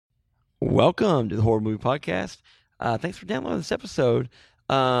Welcome to the Horror Movie Podcast. Thanks for downloading this episode.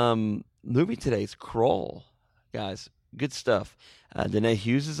 Movie today is Krull. Guys, good stuff. Danae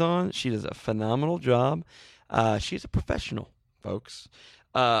Hughes is on. She does a phenomenal job. She's a professional, folks.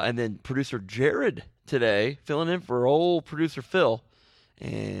 And then producer Jared today, filling in for old producer Phil.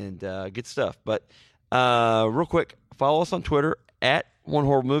 And good stuff. But real quick, follow us on Twitter at One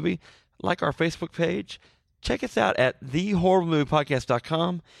Horror Movie. Like our Facebook page. Check us out at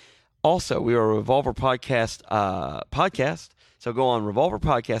thehorrormoviepodcast.com. Also, we are a Revolver Podcast podcast, so go on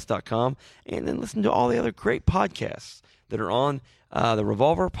revolverpodcast.com and then listen to all the other great podcasts that are on the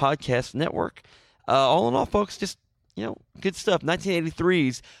Revolver Podcast Network. All in all, folks, just, good stuff.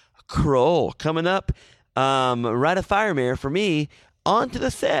 1983's Krull coming up. Right a fire mare for me. On to the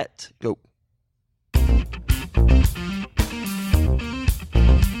set. Go.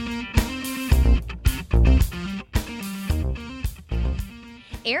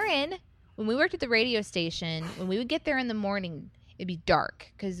 Aaron, when we worked at the radio station, when we would get there in the morning, it'd be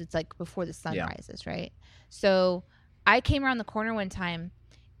dark because it's like before the sun rises, right? So I came around the corner one time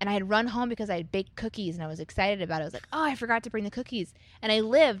and I had run home because I had baked cookies and I was excited about it. I was like, oh, I forgot to bring the cookies. And I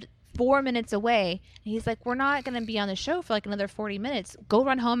lived 4 minutes away. And he's like, we're not going to be on the show for like another 40 minutes. Go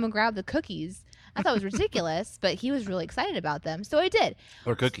run home and grab the cookies. I thought it was ridiculous, but he was really excited about them. So I did.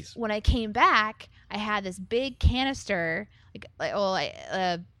 Or cookies. When I came back, I had this big canister, it's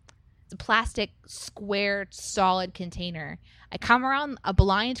a plastic square solid container. I come around a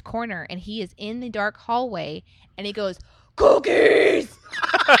blind corner and he is in the dark hallway and he goes, cookies!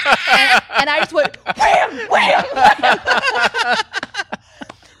 and I just went, wham, wham, wham.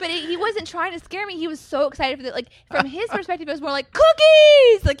 But he wasn't trying to scare me. He was so excited for that. Like, from his perspective, it was more like,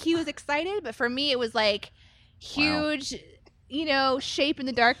 cookies! Like, he was excited. But for me, it was like huge, shape in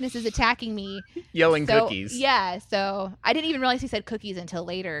the darkness is attacking me. Yelling cookies. Yeah. So I didn't even realize he said cookies until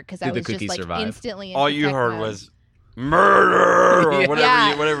later because I was just like survive? Instantly. All you heard was murder or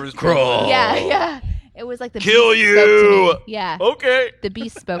whatever was Krull. Yeah. It was like the kill beast you. Spoke to me. Yeah. Okay. The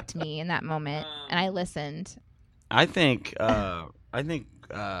beast spoke to me in that moment, and I listened. I think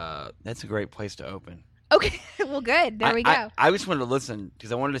that's a great place to open. Okay. Well, good. There we go. I just wanted to listen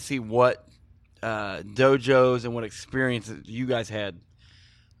because I wanted to see what dojos and what experiences you guys had.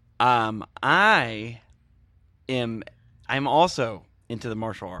 I'm also into the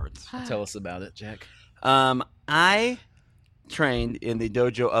martial arts. Tell us about it, Jack. I trained in the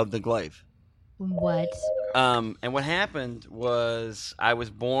dojo of the glaive. What? And what happened was I was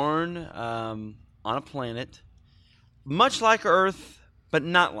born on a planet much like Earth, but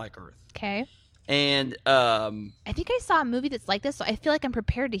not like Earth. Okay. And I think I saw a movie that's like this, so I feel like I'm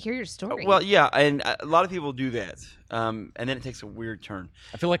prepared to hear your story. well, yeah, and a lot of people do that, and then it takes a weird turn.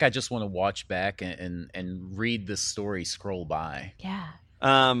 I feel like I just want to watch back and read the story scroll by. Yeah.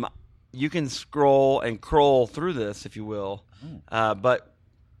 You can scroll and crawl through this, if you will, but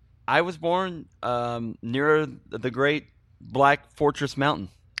I was born near the Great Black Fortress Mountain.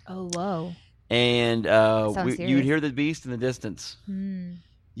 Oh, whoa. And you'd hear the beast in the distance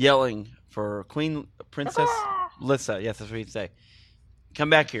yelling for Princess Lissa. Yes, that's what he'd say. Come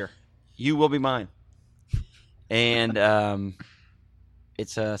back here. You will be mine. And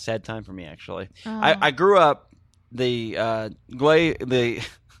it's a sad time for me, actually. Oh. I grew up the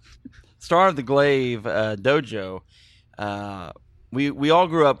star of the glaive dojo. We all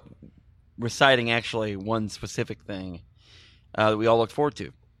grew up reciting actually one specific thing that we all looked forward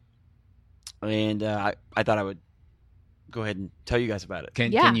to. And I thought I would go ahead and tell you guys about it.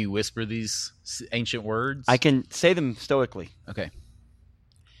 Can you whisper these ancient words? I can say them stoically. Okay.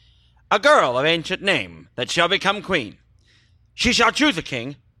 A girl of ancient name that shall become queen. She shall choose a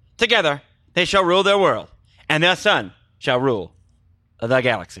king. Together they shall rule their world, and their son shall rule the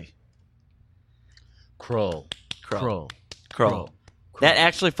galaxy. Krull. That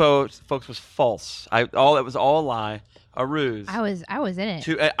actually, folks, was false. That was all a lie. A ruse. I was in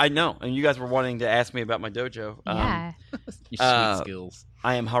it. I know, and you guys were wanting to ask me about my dojo. Yeah. Your sweet skills.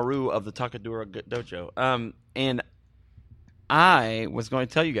 I am Haru of the Takadura Dojo. And I was going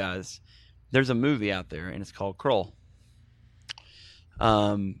to tell you guys, there's a movie out there, and it's called Krull.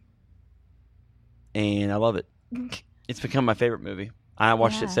 And I love it. It's become my favorite movie. I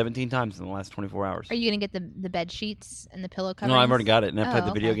watched it 17 times in the last 24 hours. Are you going to get the bed sheets and the pillow covers? No, I've already got it, and I played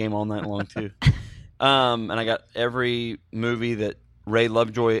the video game all night long, too. And I got every movie that Ray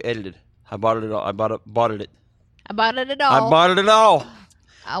Lovejoy edited. I bought it all. I bought it all.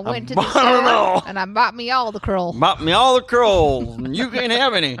 I went to the store and I bought me all the Krull. Bought me all the Krull. You can't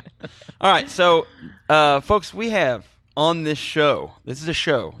have any. All right, so, folks, we have on this show, this is a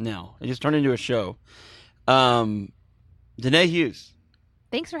show now. It just turned into a show. Danae Hughes,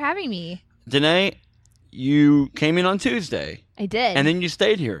 Thanks for having me. Danae, you came in on Tuesday, I did. and then you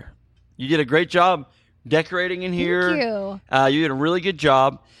stayed here. You did a great job decorating in here. Thank you. You did a really good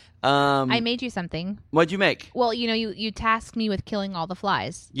job. I made you something. What'd you make? Well, you tasked me with killing all the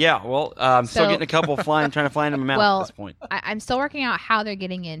flies. Yeah, well, I'm still getting a couple trying to find them out at this point. I'm still working out how they're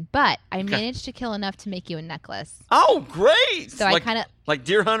getting in, but I managed to kill enough to make you a necklace. Oh, great! So I kind of like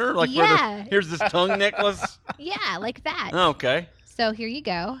Deer Hunter, like here's this tongue necklace. Yeah, like that. Oh, okay. So here you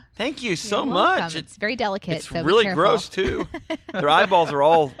go. Thank you so You're much. welcome. It's very delicate. It's so really be careful. gross too. Their eyeballs are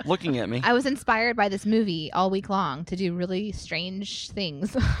all looking at me. I was inspired by this movie all week long to do really strange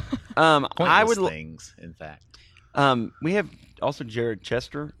things. Pointless things, in fact. We have also Jared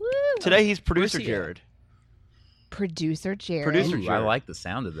Chester. Woo. Today he's producer Where's he Jared. Producer Jared. Producer Ooh, I Jared. like the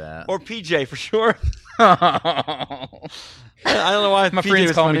sound of that. Or PJ for sure. My I don't know why PJ friends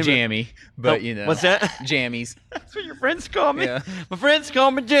was call me funny, Jammy, but Oh, you know. what's that? Jammies. That's what your friends call me. Yeah. My friends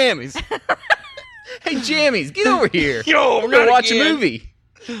call me Jammies. Hey, Jammies, get over here. Yo, We're gonna not watch again. a movie.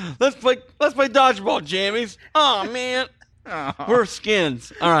 Let's play dodgeball, Jammies. Oh man, we're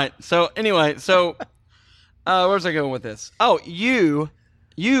skins. All right. So anyway, where's I going with this? Oh, you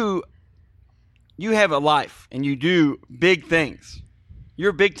have a life and you do big things.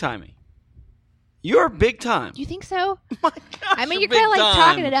 You're big timing. You're big time. You think so? My gosh, I mean, you're kind of like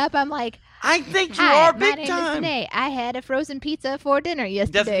talking it up. I'm like, I think you hi, are my big name is time. Danae. I had a frozen pizza for dinner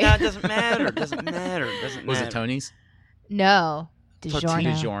yesterday. Doesn't matter. Doesn't matter. Was it Tony's? No. Tortilla.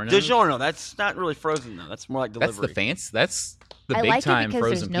 DiGiorno. DiGiorno. That's not really frozen though. That's more like That's delivery. the fancy. That's the I big like time it because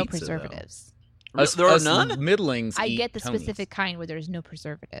frozen there's no pizza, preservatives. There are none? Middlings I eat get the Tony's. specific kind where there's no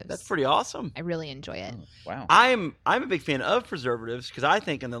preservatives. That's pretty awesome. I really enjoy it. Oh, wow. I'm a big fan of preservatives because I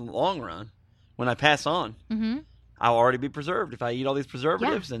think in the long run, when I pass on, Mm-hmm. I'll already be preserved. If I eat all these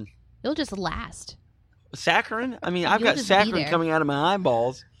preservatives and You'll just last. saccharin, I mean, I've You'll got just be saccharin there. coming out of my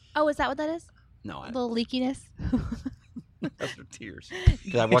eyeballs. Oh, is that what that is? No, A little leakiness? that's the tears.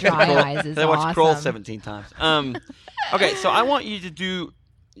 'Cause I watched Dry Krull, eyes is I watched Krull awesome. 17 times. Okay, so I want you to do.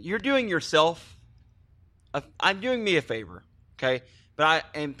 You're doing yourself. I'm doing me a favor, okay?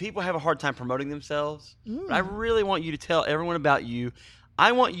 And people have a hard time promoting themselves. But I really want you to tell everyone about you.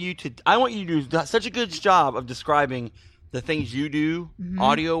 I want you to do such a good job of describing the things you do,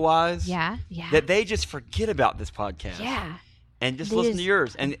 audio wise. Yeah. That they just forget about this podcast. Yeah. And just They listen just to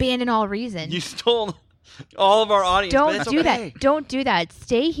yours. And abandon all reason. you stole all of our audience. but Don't it's do okay. that. Don't do that.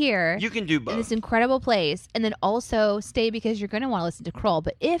 Stay here You can do in both. this incredible place, and then also stay because you're going to want to listen to Krull.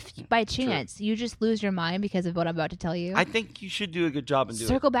 But if by chance you just lose your mind because of what I'm about to tell you, I think you should do a good job and do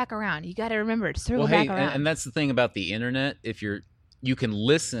circle back around. You got to remember to circle Well, back hey, around. and that's the thing about the internet. If you can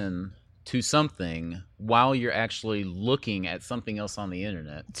listen to something while you're actually looking at something else on the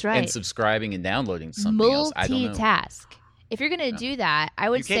internet. That's right. And subscribing and downloading something else. I don't know. Multitask. If you're going to do that, I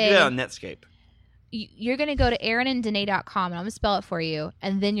would You can't say do that on Netscape. you're going to go to aaronanddanae.com, and I'm going to spell it for you,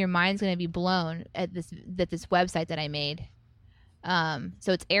 and then your mind's going to be blown at this website that I made.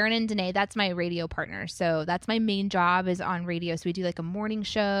 So it's Aaron and Danae. That's my radio partner. So that's my main job is on radio. So we do like a morning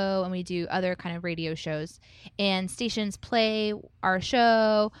show, and we do other kind of radio shows. And stations play our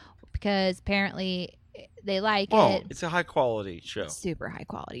show because apparently they like Well, it. it's a high quality show. Super high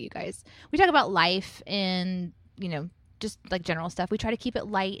quality, you guys. We talk about life and, just like general stuff. We try to keep it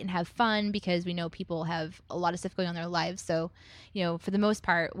light and have fun because we know people have a lot of stuff going on in their lives. So, for the most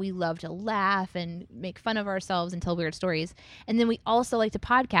part, we love to laugh and make fun of ourselves and tell weird stories. And then we also like to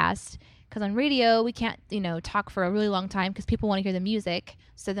podcast because on radio, we can't, talk for a really long time because people want to hear the music.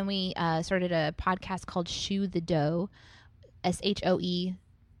 So then we started a podcast called Shoe the Dough, ShoeTheDoe.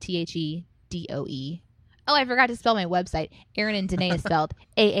 Oh, I forgot to spell my website. Aaron and Danae is spelled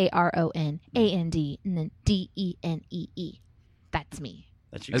AARONAND and then DENEE. That's me.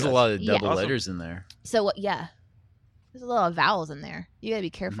 That you There's a guys- lot of Yeah. double Awesome. letters in there. So, yeah. There's a lot of vowels in there. You got to be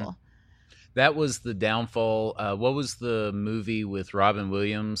careful. That was the downfall. What was the movie with Robin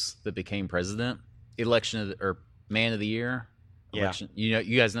Williams that became president? Or Man of the Year? Yeah. Election.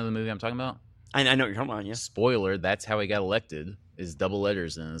 You guys know the movie I'm talking about? I know what you're talking about, yes. Spoiler, that's how he got elected, is double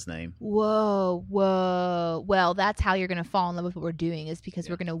letters in his name. Whoa. Well, that's how you're going to fall in love with what we're doing is because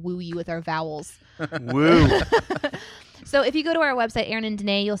we're going to woo you with our vowels. Woo. So if you go to our website, Aaron and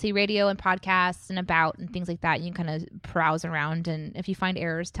Danae, you'll see radio and podcasts and about and things like that. You can kind of browse around. And if you find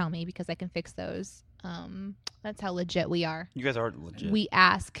errors, tell me because I can fix those. That's how legit we are. You guys are legit. We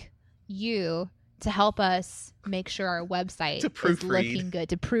ask you to help us make sure our website To is proofread. looking good,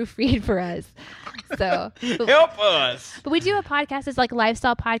 to proofread for us. So, Help us. but we do a podcast. It's like a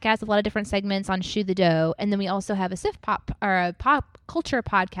lifestyle podcast with a lot of different segments on Shoe the Dough. And then we also have a pop culture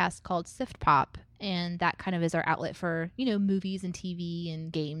podcast called Sift Pop. and that kind of is our outlet for, movies and TV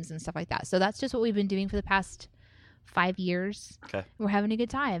and games and stuff like that. So that's just what we've been doing for the past 5 years. Okay. We're having a good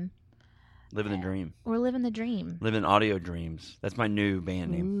time. Living the dream. We're living the dream. Living Audio Dreams. That's my new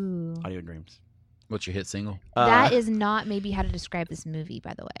band name. Ooh. Audio Dreams. What's your hit single? That is not maybe how to describe this movie,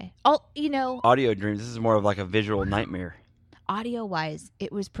 by the way. Oh, Audio Dreams. This is more of like a visual nightmare. audio-wise,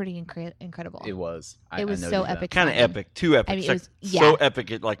 it was pretty incredible. It was. It was so epic. Kind of epic. Too epic. I mean, It's it was, so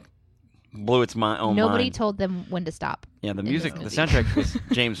epic it like blew its own Nobody mind. told them when to stop. Yeah, the in music, this the movie. soundtrack was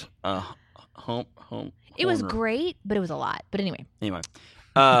James Home. It was Horner. great, but it was a lot. But anyway. Anyway.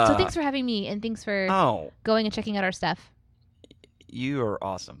 So thanks for having me, and thanks for going and checking out our stuff. You are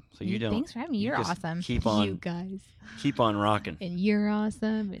awesome. So you don't. Thanks for having me. You're just awesome. Keep on. You guys. Keep on rocking. And you're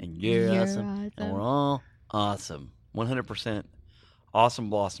awesome. And you're awesome. And we're all awesome. 100% awesome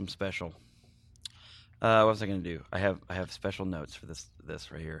blossom special. What was I going to do? I have special notes for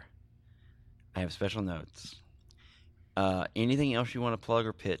this right here. I have special notes. Anything else you want to plug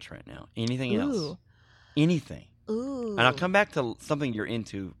or pitch right now? Anything else? Anything. Ooh. And I'll come back to something you're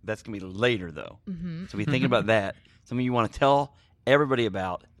into. That's going to be later, though. Mm-hmm. So be thinking about that. Something you want to tell everybody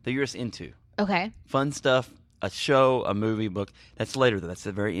about that you're just into. Okay. Fun stuff, a show, a movie, book. That's later, though. That's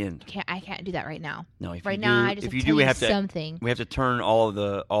the very end. I can't do that right now. No, if Right you now, do, I just if have you to do, tell we you have to something. we have to turn all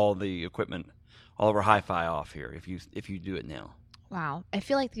the equipment, all of our hi-fi off here. If you do it now, Wow. I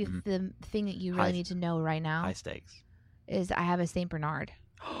feel like the thing that you really High- need to know right now high stakes. is I have a Saint Bernard,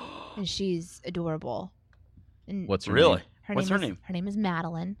 and she's adorable. And What's her Really? name? What's her name? Her name is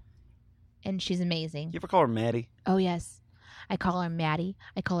Madeline, and she's amazing. You ever call her Maddie? Oh yes, I call her Maddie.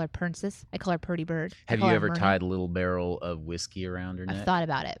 I call her Princess. I call her Purdy Bird. I Have call you her ever Myrna. tied a little barrel of whiskey around her neck? I've thought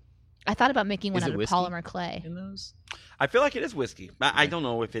about it. I thought about making one Is out it of whiskey? polymer clay. in those? I feel like it is whiskey. I don't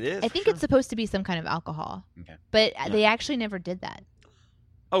know if it is. I think for it's supposed to be some kind of alcohol, Okay. but Yeah. they actually never did that. sure.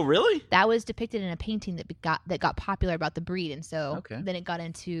 Oh, really? That was depicted in a painting that got popular about the breed, and so Okay. then it got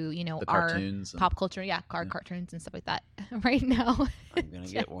into The our cartoons. and- pop culture, cartoons and stuff like that. Right now, I'm gonna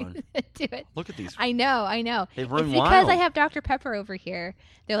get one. do it. Look at these. I know. They It's run because wild. I have Dr. Pepper over here.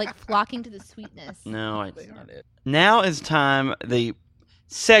 They're like flocking to the sweetness. No, it's not it. Now is time, the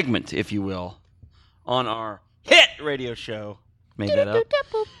segment, if you will, on our hit radio show. Made that up.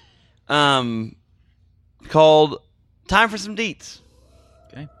 Called "Time for Some Deets."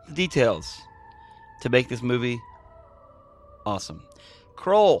 Okay. The details to make this movie awesome.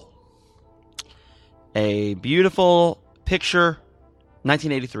 Krull, a beautiful picture,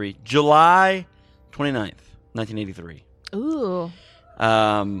 1983, July 29th, 1983. Ooh.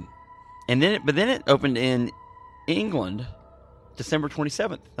 And then it opened in England, December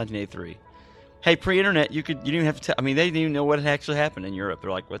 27th, 1983. Hey, pre-internet, you didn't even have to tell. I mean, they didn't even know what had actually happened in Europe.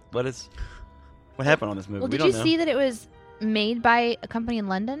 They're like, what happened on this movie? Well, We did you don't know. see that it was made by a company in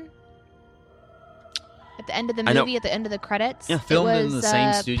London? At the end of the I know. movie, at the end of the credits, Yeah. it Filmed in was, the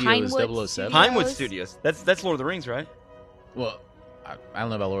same studio as Pinewood 007? Pinewood Studios. That's Lord of the Rings, right? Well, I don't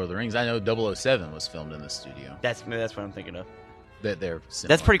know about Lord of the Rings. I know 007 was filmed in the studio. That's what I'm thinking of. That they're similar.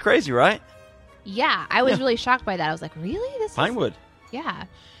 That's pretty crazy, right? Yeah, I was Yeah. really shocked by that. I was like, really? This is... Pinewood. Yeah.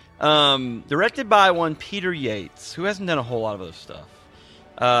 Directed by one Peter Yates, who hasn't done a whole lot of other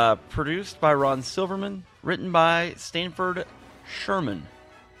stuff. Produced by Ron Silverman. Written by Stanford Sherman.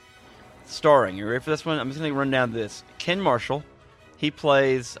 Starring, you ready for this one? I'm just going to run down this. Ken Marshall, he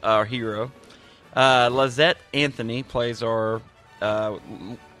plays our hero. Lizette Anthony plays our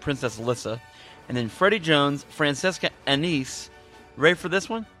Princess Alyssa. And then Freddie Jones, Francesca Anise. Ready for this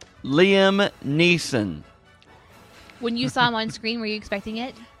one? Liam Neeson. When you saw him on screen, were you expecting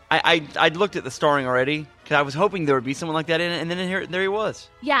it? I'd looked at the starring already because I was hoping there would be someone like that in it, and then there he was.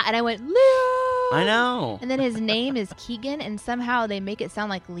 Yeah, and I went, Leo! I know. And then his name is Keegan, and somehow they make it sound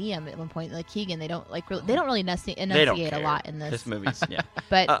like Liam at one point, like Keegan. They don't really They don't enunciate care. a lot in this. This movie's yeah.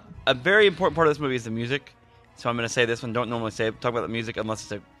 But A very important part of this movie is the music. So I'm going to say this one. Don't normally talk about the music unless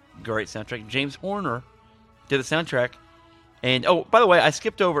it's a great soundtrack. James Horner did the soundtrack. And oh, by the way, I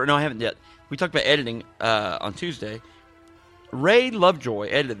skipped over. No, I haven't yet. We talked about editing on Tuesday. Ray Lovejoy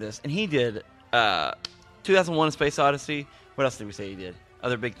edited this, and he did 2001: A Space Odyssey. What else did we say he did?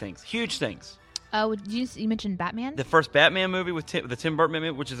 Other big things, huge things. you mentioned Batman. The first Batman movie with the Tim Burton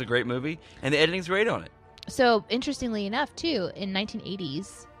movie, which is a great movie, and the editing's great on it. So interestingly enough, too, in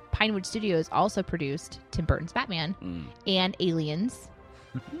 1980s, Pinewood Studios also produced Tim Burton's Batman and Aliens.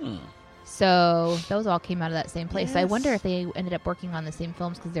 Hmm. So those all came out of that same place. So I Yes. wonder if they ended up working on the same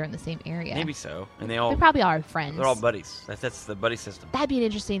films because they're in the same area. Maybe so, and They probably are friends. they're all buddies. That's the buddy system. That'd be an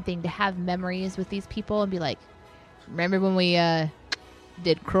interesting thing to have memories with these people and be like, remember when we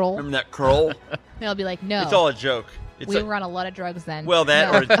did Krull? Remember that Krull? And I'll be like, no. It's all a joke. We were on a lot of drugs then. Well,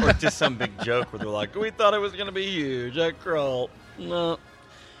 that No. or just some big joke where they're like, we thought it was going to be huge at Krull. No.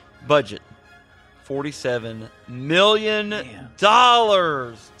 Budget. $47 million.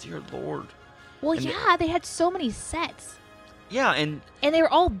 Dear Lord. Well, And yeah, they had so many sets. Yeah, and they were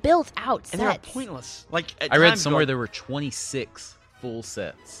all built out they're sets. pointless. Like at I read times somewhere going, there were 26 full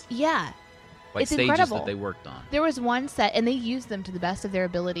sets, Yeah. like It's stages incredible. that they worked on. There was one set, and they used them to the best of their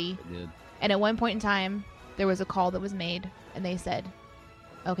ability. They did. And at one point in time, there was a call that was made, and they said,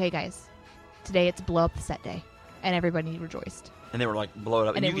 okay, guys, today it's blow up the set day. And everybody rejoiced. and they were like blow it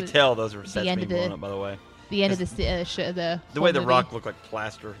up, and And you it could was tell those were sets end being of the- blown up. By the way, The end of the the way whole the movie. rock looked like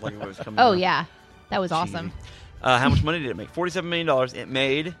plaster, like it was coming. Oh, down. yeah. That was awesome. How much money did it make? $47 million. It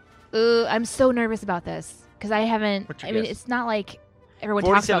made Ooh, I'm so nervous about this because I haven't. What's your I mean, guess? it's not like everyone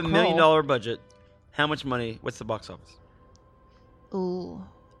talks about $47 million Krull. budget. How much money? What's the box office? Ooh,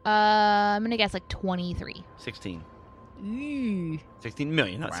 I'm gonna guess like 23. 16. Ooh. 16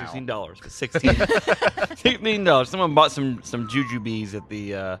 million, not Wow. $16, but 16. $16. Someone bought some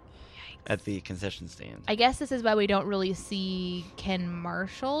jujubes at the concession stand. I guess this is why we don't really see Ken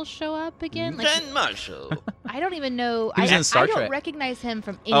Marshall show up again. Like, Ken Marshall. I don't even know. He was in Star I don't Trek. recognize him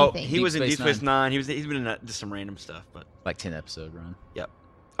from Oh, anything. he was in Deep Deep Space Space Nine. He's been in just some random stuff, but Like 10 episode run. yep.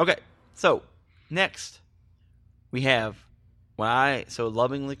 Okay, so next we have what I so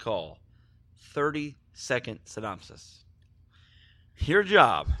lovingly call 30-second synopsis. Your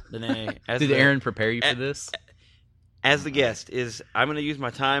job, Danae, Did Aaron prepare you for this? as the guest, is I'm going to use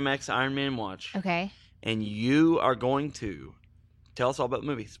my Timex Iron Man watch, Okay. and you are going to tell us all about the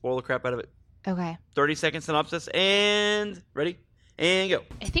movie. Spoil the crap out of it. Okay. 30-second synopsis, and ready, and go.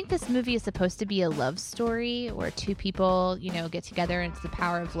 I think this movie is supposed to be a love story where two people, get together and it's the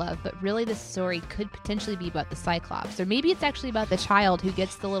power of love. But really, this story could potentially be about the Cyclops. Or maybe it's actually about the child who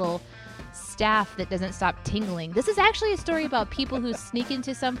gets the little staff that doesn't stop tingling. This is actually a story about people who sneak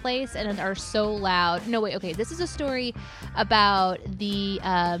into some place and are so loud. No, wait, okay. This is a story about the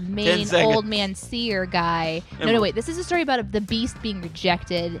main 10 seconds. old man seer guy. No, wait. This is a story about the beast being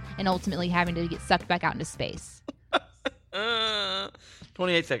rejected and ultimately having to get sucked back out into space.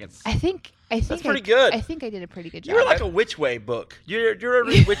 28 seconds. I think That's pretty good. I think I did a pretty good job. You're like a Which Way book. You're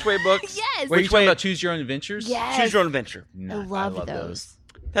reading Which Way books? Yes. Were you Which talking way? about Choose Your Own Adventures? Yes. Choose your own adventure. No, I love those.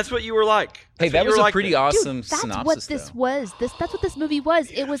 That's what you were like. Hey, That's that what you was were a like pretty then. awesome Dude, that's synopsis, what this though. was. That's what this movie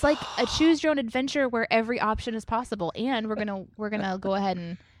was. It was like a choose your own adventure where every option is possible, and we're gonna go ahead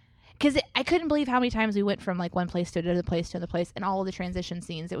and because I couldn't believe how many times we went from like one place to another place to another place, and all of the transition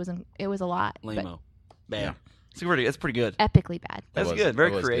scenes. It was a lot, but Lame-o. Bad. Yeah. That's pretty good. epically bad. That's was- good.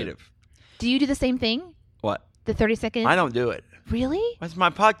 Very that was good. creative. Do you do the same thing? What? The 30-second? I don't do it. Really? That's my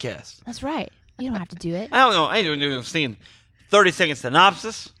podcast. That's right. You don't have to do it. I don't know. I ain't doing seeing 30-second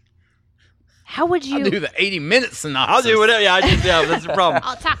synopsis. How would you? I'll do the 80-minute synopsis. I'll do whatever. Yeah, that's the problem.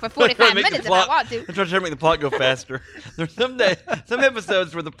 I'll talk for I'm trying 45 to make the minutes if plot- I want to. I'm trying to make the plot go faster. There's some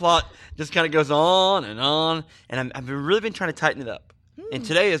episodes where the plot just kind of goes on, and I've really been trying to tighten it up. And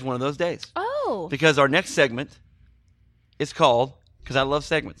today is one of those days Oh. because our next segment is called because I love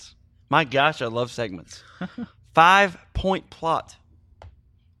segments. My gosh, I love segments. 5-point plot.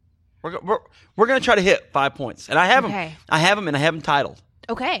 We're going to try to hit 5 points, and I have them. Okay. I have them titled.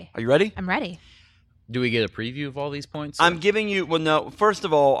 Okay. Are you ready? I'm ready. Do we get a preview of all these points? I'm giving you. Well, no. First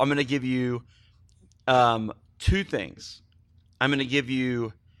of all, I'm going to give you two things. I'm going to give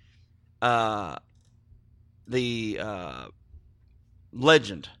you the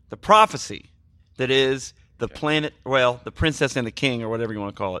legend, the prophecy that is the planet. Well, the princess and the king, or whatever you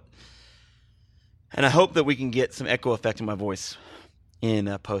want to call it. And I hope that we can get some echo effect in my voice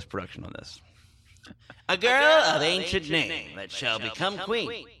in post production on this. A girl of ancient name that shall become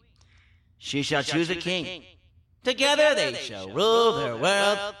queen. She shall choose a king. Together they shall rule their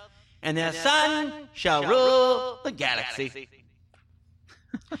world, and their son shall rule the galaxy.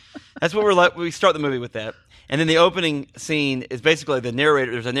 That's what we're like. We start the movie with that, and then the opening scene is basically the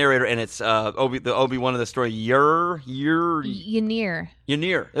narrator. There's a narrator, and it's the Obi-Wan of the story. Ynir.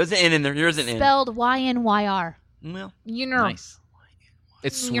 Ynir. There's an N in there. There's an N. Spelled Ynyr. Well, Ynir. Nice.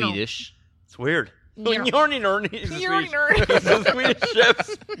 It's You know. Swedish. it's weird. Ynir. Ynir. He's Ynir. the Swedish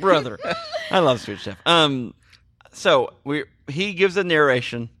chef's brother. I love Swedish chef. So he gives a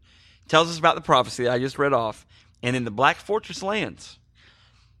narration, tells us about the prophecy that I just read off, and in the Black Fortress lands.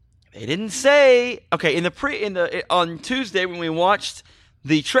 They didn't say okay on Tuesday when we watched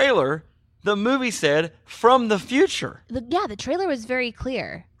the trailer. The movie said from the future. The trailer was very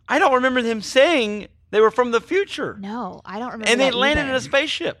clear. I don't remember them saying they were from the future, No, I don't remember. and they that landed either. in a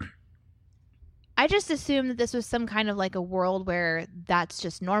spaceship. I just assumed that this was some kind of like a world where that's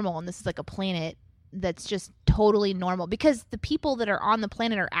just normal, and this is like a planet that's just totally normal, because the people that are on the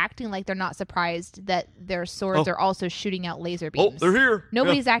planet are acting like they're not surprised that their swords are also shooting out laser beams. Oh, they're here.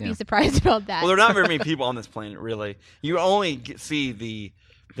 Nobody's acting surprised about that. Well, there are not very many people on this planet, really. You only see the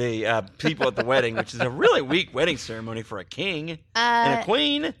people at the wedding, which is a really weak wedding ceremony for a king and a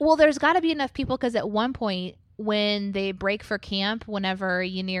queen. Well, there's got to be enough people, because at one point when they break for camp, whenever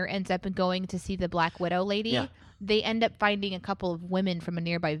Ynir ends up going to see the Black Widow lady, they end up finding a couple of women from a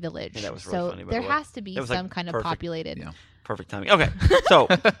nearby village. Yeah, that was really funny, by there the way. has to be some kind of populated Perfect timing. Okay, so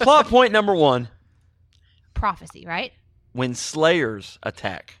plot point number 1. prophecy, right? When slayers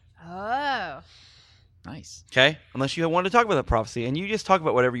attack. Oh. Nice. Okay? Unless you want to talk about the prophecy, and you just talk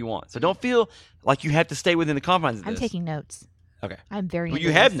about whatever you want. So don't feel like you have to stay within the confines of this. I'm taking notes. Okay. I'm very Well, into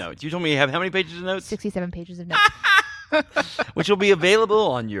you have this. notes. You told me you have how many pages of notes? 67 pages of notes. Which will be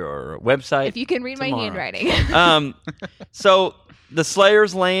available on your website. If you can read tomorrow. my handwriting. So the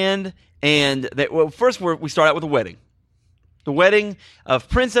Slayers land, and first we start out with a wedding. The wedding of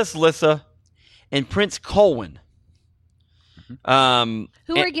Princess Lissa and Prince Colwyn. Who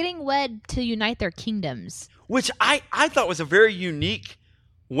are getting wed to unite their kingdoms. Which I thought was a very unique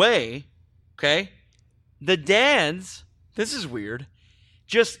way, okay? The dads, this is weird,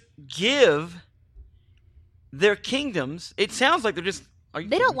 just give their kingdoms. It sounds like they're just...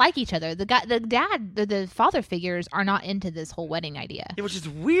 They don't like each other. The father figures are not into this whole wedding idea. Yeah, which is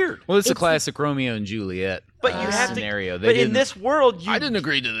weird. Well, it's a classic Romeo and Juliet But you have scenario. But in this world, I didn't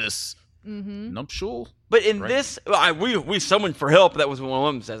agree to this nuptial. But in this, we summoned for help. That was what one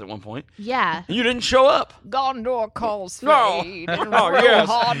of them says at one point. Yeah. And you didn't show up. Gondor calls fate, and yes.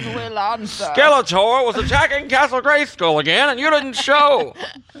 Rohan will answer. Skeletor was attacking Castle Grayskull again, and you didn't show.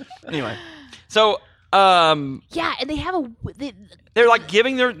 Anyway, so yeah, and they have they're like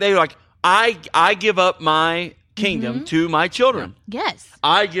they're like, I give up my kingdom to my children. Yes.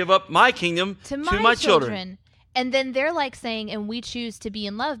 I give up my kingdom to my children. And then they're like saying, and we choose to be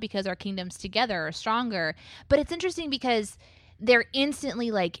in love because our kingdoms together are stronger. But it's interesting because they're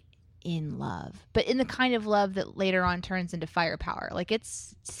instantly like in love, but in the kind of love that later on turns into firepower. Like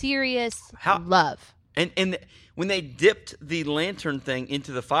it's serious love. And when they dipped the lantern thing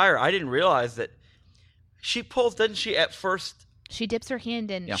into the fire, I didn't realize that doesn't she at first? She dips her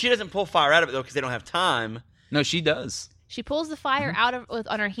hand in. Yeah. She doesn't pull fire out of it though because they don't have time. No, she does. She pulls the fire out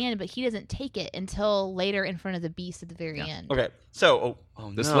on her hand, but he doesn't take it until later in front of the beast at the very end. Okay, so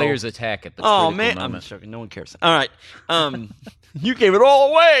the Slayers attack at the man, moment. I'm joking. No one cares. All right, you gave it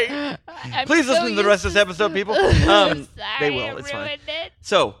all away. Please listen to the rest of this episode, people. Sorry, they will. It's fine. It.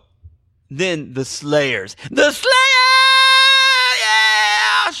 So then the Slayers,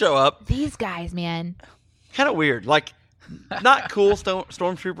 show up. These guys, man, kind of weird. Like not cool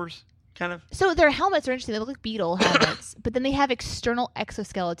stormtroopers. Kind of. So their helmets are interesting. They look like beetle helmets, but then they have external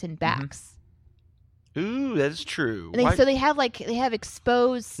exoskeleton backs. Ooh, that is true. So they have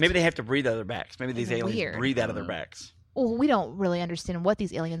exposed. Maybe they have to breathe out of their backs. Maybe these aliens breathe out of their backs. Well, we don't really understand what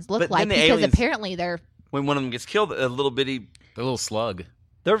these aliens look like because aliens, apparently they're. When one of them gets killed, the little slug.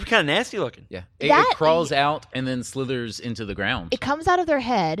 They're kind of nasty looking. Yeah, it crawls out and then slithers into the ground. It comes out of their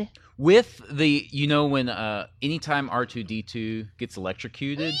head. With when anytime R2-D2 gets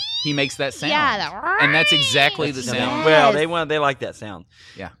electrocuted, he makes that sound. Yeah, and that's exactly the sound. Well, they like that sound.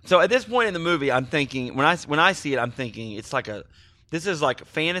 Yeah. So at this point in the movie, I'm thinking when I see it, I'm thinking this is like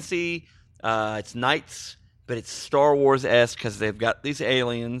fantasy. It's knights, but it's Star Wars-esque because they've got these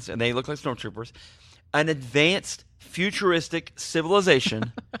aliens and they look like stormtroopers. An advanced futuristic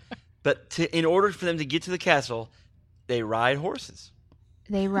civilization, but in order for them to get to the castle, they ride horses.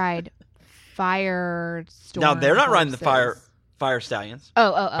 They ride fire storm. Now they're not riding horses. the fire stallions.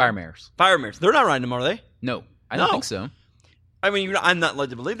 Oh. Fire mares. Fire mares. They're not riding them, are they? No, I don't think so. I mean, I'm not led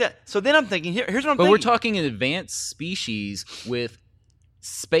to believe that. So then I'm thinking, here's what I'm thinking. But we're talking an advanced species with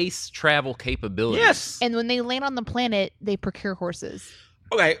space travel capabilities. Yes. And when they land on the planet, they procure horses.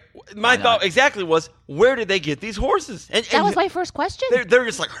 Okay, my thought exactly was, where did they get these horses? And that was my first question. They're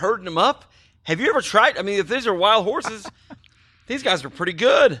just like herding them up. Have you ever tried? I mean, if these are wild horses, these guys are pretty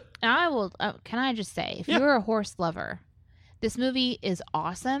good. I will. Can I just say, if you're a horse lover, this movie is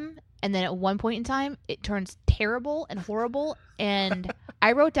awesome. And then at one point in time, it turns terrible and horrible. And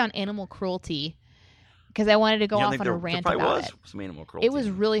I wrote down animal cruelty because I wanted to go off on a rant about it. Some animal cruelty. It was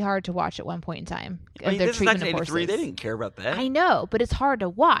really hard to watch at one point in time. I mean, their this is treatment of 1983. horses. They didn't care about that. I know, but it's hard to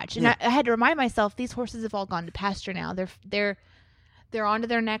watch. And I had to remind myself, these horses have all gone to pasture now. They're on to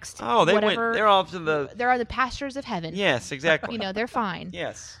their next. Oh, they whatever. went. They're off to the. They're on the pastures of heaven. Yes, exactly. They're fine.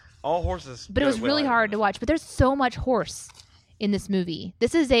 Yes, all horses. But it was really hard to watch. But there's so much horse in this movie.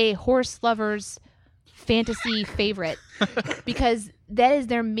 This is a horse lover's fantasy favorite because that is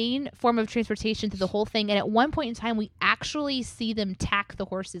their main form of transportation through the whole thing. And at one point in time, we actually see them tack the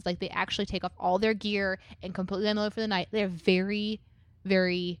horses. Like, they actually take off all their gear and completely unload for the night. They're very,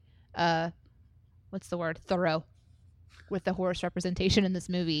 very, what's the word? Thorough with the horse representation in this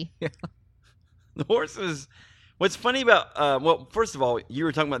movie. Yeah. The horses. What's funny about, well, first of all, you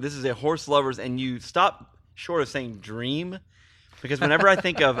were talking about this is a horse lovers, and you stop short of saying dream, because whenever I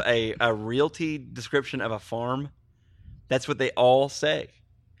think of a realty description of a farm, that's what they all say.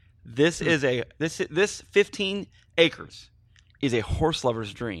 This is this 15 acres is a horse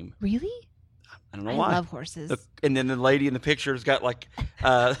lover's dream. Really? I don't know why. I love horses. And then the lady in the picture's got like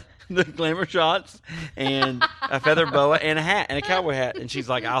the glamour shots and a feather boa and a hat and a cowboy hat, and she's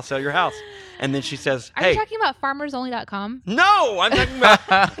like, "I'll sell your house." And then she says, Are "Hey, you talking about farmersonly.com? no, I'm talking about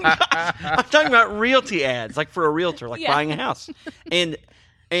I'm talking about realty ads, like for a realtor, like Yeah. buying a house." And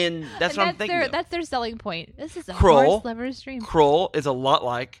that's what I'm thinking of. That's their selling point. This is a Krull. horse lover's dream. Krull is a lot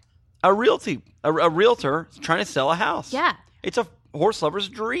like a realtor trying to sell a house. Yeah. It's a horse lover's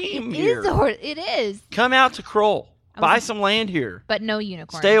dream It here. is a horse. It is. Come out to Krull. Buy was- some land here. But no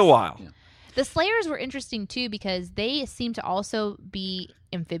unicorns. Stay a while. Yeah. The Slayers were interesting too because they seem to also be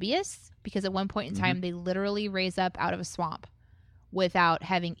amphibious, because at one point in time they literally raise up out of a swamp without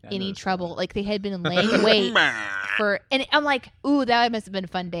having I any noticed trouble. that. Like, they had been laying in wait for, and I'm like, ooh, that must have been a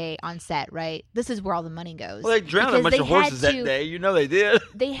fun day on set, right? This is where all the money goes. Well, they drowned a Because bunch they of horses had that to- day. You know they did.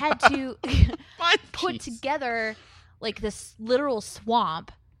 They had to put Jeez. together like this literal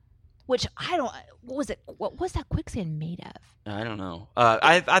swamp, which I don't. What was it? What was that quicksand made of? I don't know.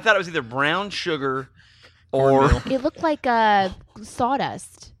 I thought it was either brown sugar or Cornmeal. It looked like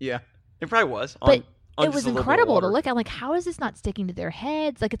sawdust. Yeah. it probably was. But on it just was a little bit of incredible to water. look at. Like, how is this not sticking to their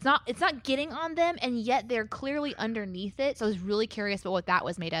heads? Like, it's not getting on them, and yet they're clearly underneath it. So I was really curious about what that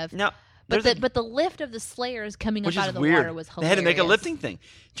was made of. Now, But there's the lift of the Slayers coming up which out is of the weird. water was They hilarious. had to make a lifting thing.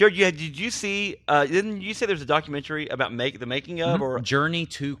 Jared, did you see? Didn't you say there's a documentary about the making of, or Journey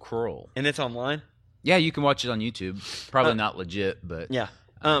to Krull. and it's online? Yeah, you can watch it on YouTube. Probably not legit, but Yeah.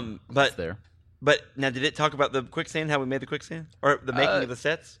 it's But there. now, did it talk about the quicksand? How we made the quicksand, or the making of the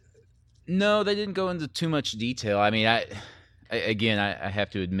sets? No, they didn't go into too much detail. I mean, I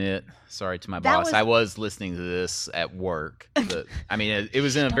have to admit, sorry to my That boss, was- I was listening to this at work. But, I mean, it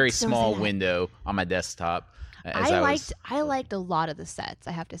was in a Don't very say small that. window on my desktop. As I liked a lot of the sets,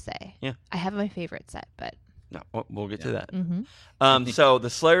 I have to say. Yeah. I have my favorite set, but No, we'll get to that. mm-hmm. So the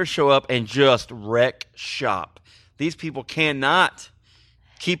Slayers show up and just wreck shop. These people cannot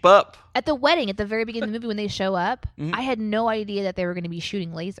keep up. At the wedding, at the very beginning of the movie, when they show up, Mhm. I had no idea that they were going to be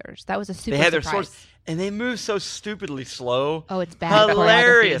shooting lasers. That was a super They had their surprise. swords, and they move so stupidly slow. Oh, it's bad.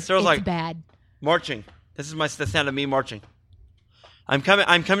 Hilarious. choreography. There was it's like- bad. Marching. This is the sound of me marching. I'm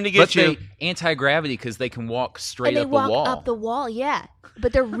coming to get but you. they anti-gravity because they can walk straight And they up walk a wall. up the wall, yeah.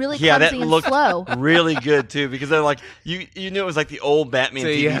 But they're really Yeah, that clumsy and looked slow. really good too, because they're like you knew it was like the old Batman So,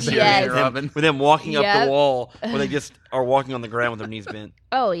 TV yeah, series Yes. with them- Robin. with them walking up Yep. the wall where they just are walking on the ground with their knees bent.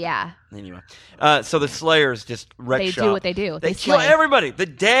 Oh, yeah. Anyway, so the Slayers just wreck They shop. do what they do. They kill slay. everybody. The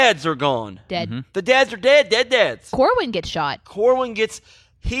dads are gone. Dead. The dads are dead. Dead dads. Corwin gets shot. Corwin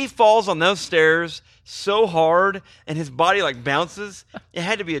he falls on those stairs so hard, and his body like bounces. It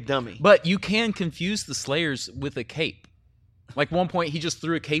had to be a dummy. But you can confuse the Slayers with a cape. Like, one point, he just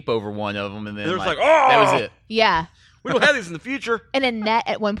threw a cape over one of them, and then There was like, like, "Oh!" that was it. Yeah. We don't have these in the future. And a net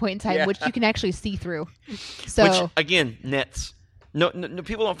at one point in time, Yeah. which you can actually see through. So Which again, nets. No,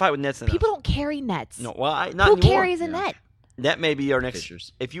 people don't fight with nets enough. people don't carry nets. No, well, not Who anymore. carries a Yeah. net? That may be our next.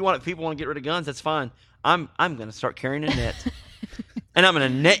 Fishers. If people want to get rid of guns, that's fine. I'm going to start carrying a net, and I'm going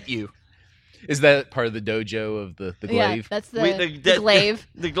to net you. Is that part of the dojo of the Yeah, glaive? that's the, We- the glaive.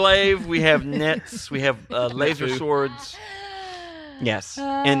 The glaive. We have nets. We have laser Fu. swords. Yes,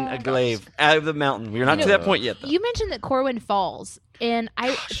 and a glaive out of the mountain. We're not You to know- that point yet, though. You mentioned that Corwin falls, and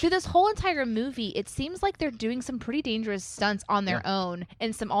through this whole entire movie, it seems like they're doing some pretty dangerous stunts on their own,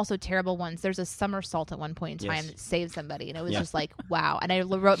 and some also terrible ones. There's a somersault at one point in time Yes. that saves somebody, and it was Yeah. just like, wow. And I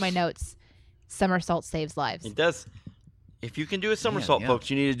wrote my notes: somersault saves lives. It does. If you can do a somersault, yeah. folks,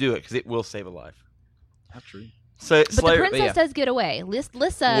 you need to do it because it will save a life. Not true. So But the Slayer. princess yeah. does get away.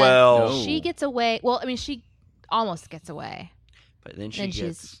 Lissa, Well, No. she gets away. Well, I mean, she almost gets away. but then she then gets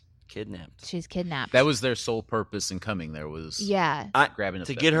she's- kidnapped. She's kidnapped. That was their sole purpose in coming there was yeah. grabbing up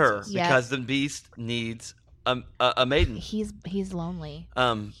To that get her princess. Yeah. because the beast needs a maiden. He's lonely.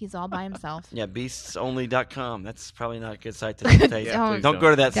 Um, He's all by himself. yeah, beastsonly.com. That's probably not a good site to take. Yeah, Don't. please Don't go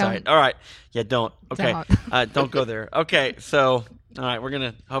to that Don't. site. All right. Yeah, don't. Okay. Don't. Don't go there. Okay. So, all right, we're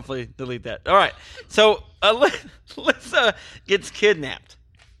going to hopefully delete that. All right. So, Lissa gets kidnapped.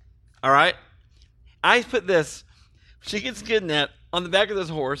 All right. I put this. She gets kidnapped, on the back of this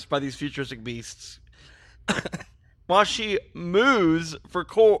horse by these futuristic beasts while she moos for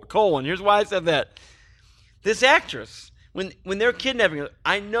Colin. Here's why I said that. This actress, when they're kidnapping her,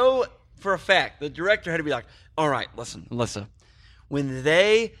 I know for a fact the director had to be like, all right, listen, Melissa, when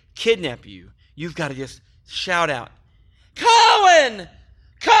they kidnap you, you've got to just shout out, Cohen!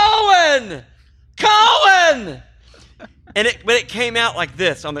 Cohen! Cohen! But it came out like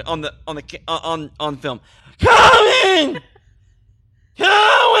this on film. Cohen!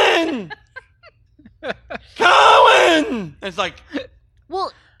 Cohen! Cohen! And it's like,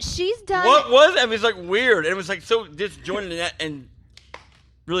 Well, she's done. what was it? I mean, it's like weird. And it was like so disjointed and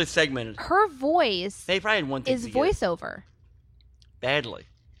really segmented. Her voice They probably had one thing is to get voiceover. badly.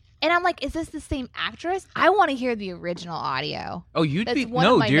 And I'm like, is this the same actress? I want to hear the original audio. Oh, you'd That's be one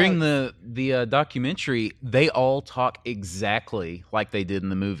of no. my During notes. the documentary, they all talk exactly like they did in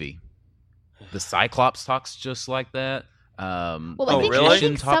the movie. The Cyclops talks just like that. Well, Oh, I think, really? I Vision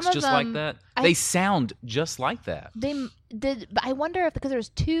think talks some of just them, like that. They sound just like that. They did, but I wonder if because there's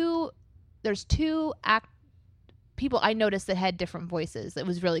two people I noticed that had different voices. It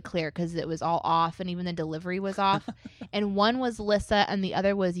was really clear because it was all off, and even the delivery was off. And one was Lissa, and the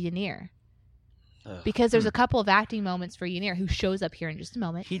other was Ynir. Because there's a couple of acting moments for Ynir who shows up here in just a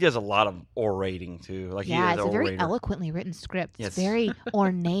moment. He does a lot of orating too. Like he Yeah, is it's a orator. very eloquently written script. Yes. It's very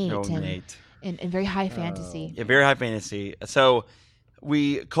ornate, Ornate. And very high fantasy. Yeah, very high fantasy. So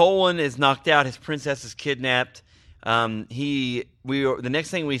Colin is knocked out. His princess is kidnapped. The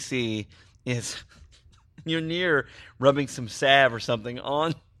next thing we see is Ynir rubbing some salve or something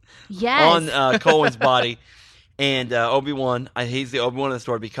on Colin's body. And Obi-Wan, he's the Obi-Wan of the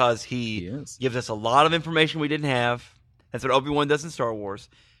story because he is. gives us a lot of information we didn't have. That's what Obi-Wan does in Star Wars.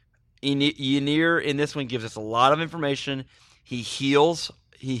 Ynir in this one gives us a lot of information. He heals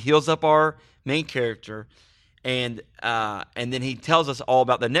up our main character, and then he tells us all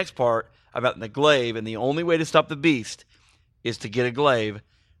about the next part about the glaive. And the only way to stop the beast is to get a glaive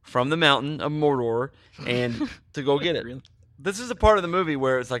from the mountain of Mordor and to go get it. Really? This is a part of the movie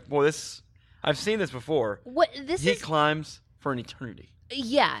where it's like, boy, I've seen this before. He climbs for an eternity.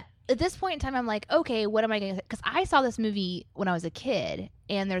 Yeah. At this point in time, I'm like, okay, what am I going to... Because I saw this movie when I was a kid,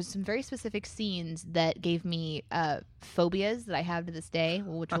 and there's some very specific scenes that gave me phobias that I have to this day,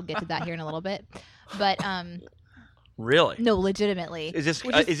 which we'll get to that here in a little bit. But... Really? No, legitimately. Is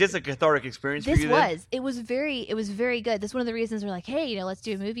this a cathartic experience for you then? It was very good. That's one of the reasons we're like, hey, let's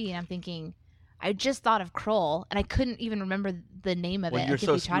do a movie. And I'm thinking... I just thought of Krull, and I couldn't even remember the name of it. You're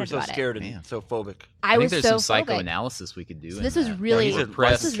so about scared it. and so phobic. I think was there's so some phobic. psychoanalysis we could do. So in this was that. really, He's a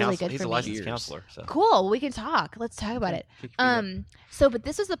this is really good He's for a me. licensed counselor. So. Cool. We can talk. Let's talk about it. But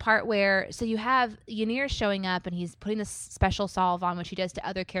this is the part where you have Ynir showing up, and he's putting this special salve on, which he does to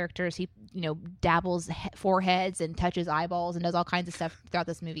other characters. He dabbles foreheads and touches eyeballs and does all kinds of stuff throughout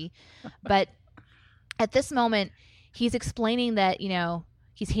this movie. But at this moment, he's explaining that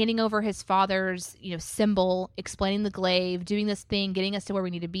he's handing over his father's, symbol, explaining the glaive, doing this thing, getting us to where we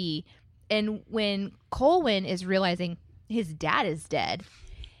need to be. And when Colwyn is realizing his dad is dead,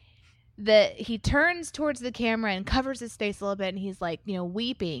 he turns towards the camera and covers his face a little bit, and he's like,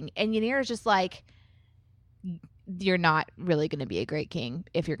 weeping. And Ynir is just like, you're not really going to be a great king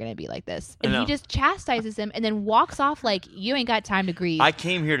if you're going to be like this. And he just chastises him and then walks off like, you ain't got time to grieve. I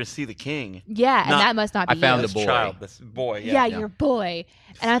came here to see the king. Yeah, and that must not be I found you. a boy. Child, this boy. Yeah, your boy.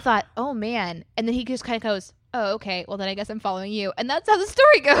 And I thought, oh, man. And then he just kind of goes, oh, okay, well, then I guess I'm following you. And that's how the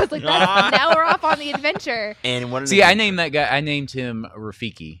story goes. Like, now we're off on the adventure. And I named that guy. I named him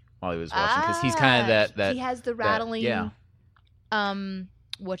Rafiki while he was watching because he's kind of that. He has the rattling.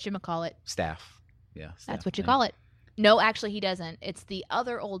 Whatchamacallit. Staff. Yeah. That's what you call it. No, actually, he doesn't. It's the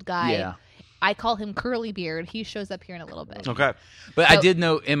other old guy. Yeah. I call him Curly Beard. He shows up here in a little bit. Okay. But I did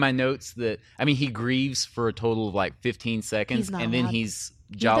note in my notes that, he grieves for a total of like 15 seconds, and then he's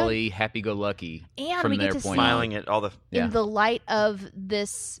jolly, happy-go-lucky and from we their get to point. Smiling at all the... In the light of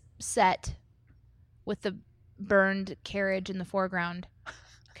this set with the burned carriage in the foreground,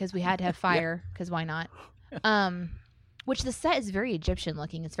 because we had to have fire, because why not? Which the set is very Egyptian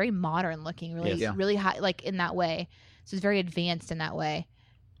looking. It's very modern looking, really high, like in that way. So it's very advanced in that way.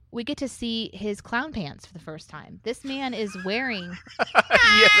 We get to see his clown pants for the first time. This man is wearing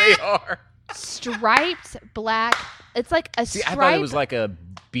Yeah, they are. striped black. It's like a See, stripe. I thought it was like a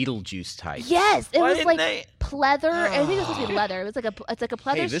Beetlejuice type. Yes, it Why was didn't like they- pleather. I think it was supposed to be leather. It was like a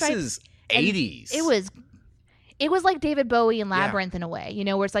pleather Hey, this stripe. is and 80s. It was like David Bowie and Labyrinth in a way,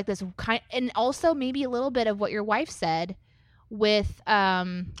 where it's like this kind, and also maybe a little bit of what your wife said with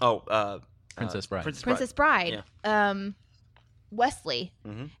Princess Bride. Princess Bride. Wesley.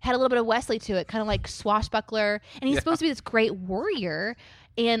 Mm-hmm. Had a little bit of Wesley to it, kind of like swashbuckler. And he's supposed to be this great warrior.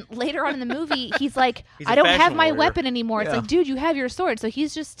 And later on in the movie, he's like, I don't have my weapon anymore. It's like, dude, you have your sword. So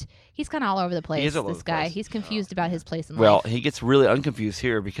he's kind of all over the place, this guy. He's confused about his place in life. Well, he gets really unconfused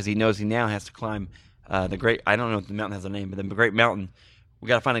here because he knows he now has to climb the great, I don't know if the mountain has a name, but the great mountain. We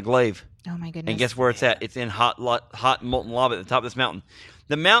got to find a glaive. Oh, my goodness. And guess where it's at? It's in hot molten lava at the top of this mountain.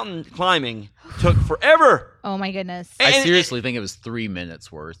 The mountain climbing took forever. Oh, my goodness. I seriously think it was 3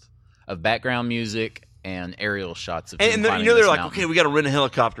 minutes worth of background music and aerial shots of him and climbing they're this like, mountain. okay, we got to rent a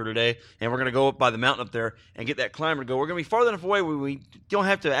helicopter today, and we're going to go up by the mountain up there and get that climber to go. We're going to be farther enough away where we don't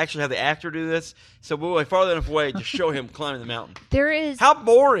have to actually have the actor do this, so we'll be farther enough away to show him climbing the mountain. There is How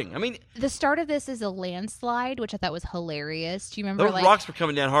boring. I mean, the start of this is a landslide, which I thought was hilarious. Do you remember? Those rocks were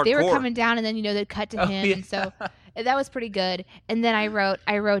coming down hardcore. They were coming down, and then they'd cut to him, and so that was pretty good. And then I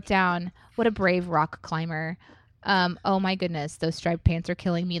wrote down, what a brave rock climber. Oh my goodness, those striped pants are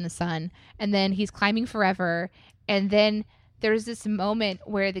killing me in the sun. And then he's climbing forever. And then there's this moment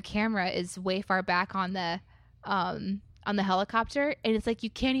where the camera is way far back on the helicopter, and it's like you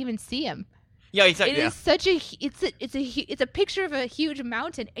can't even see him. Yeah, exactly. It is such a it's a picture of a huge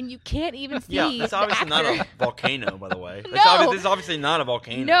mountain, and you can't even see. Yeah, that's obviously the actor. not a volcano, by the way. No. This is obviously not a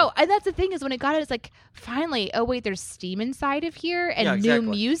volcano. No, and that's the thing is when it got it, it's like finally. Oh wait, there's steam inside of here and new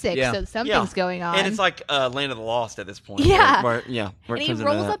music, so something's going on. And it's like Land of the Lost at this point. Yeah, where and it he turns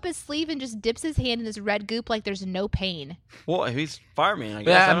rolls into up his sleeve and just dips his hand in this red goop like there's no pain. Well, he's fireman, I But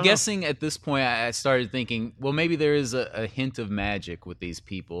guess. I'm guessing at this point, I started thinking, well, maybe there is a hint of magic with these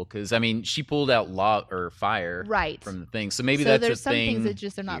people, because I mean, she pulled out fire from the thing, so maybe so that's there's a some thing things that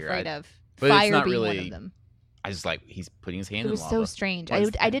just they're not here. afraid of. But Fire it's not being really, one of them. I just like he's putting his hand It was in so lava. strange.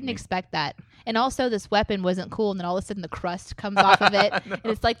 What's I didn't expect that. And also, this weapon wasn't cool. And then all of a sudden, the crust comes off of it, and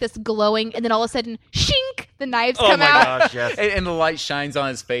it's like this glowing. And then all of a sudden, shink! The knives come out. Oh my gosh! Yes. And the light shines on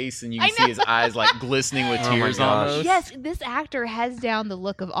his face, and you can see his eyes like glistening with Oh my tears gosh. almost. Yes, this actor has down the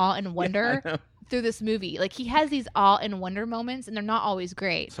look of awe and wonder through this movie. Like he has these awe and wonder moments, and they're not always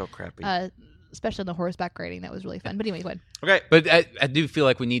great. So crappy. Especially in the horseback riding, that was really fun. But anyway, go ahead. Okay, But I do feel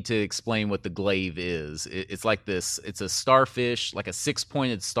like we need to explain what the glaive is. It's like this. It's a starfish, like a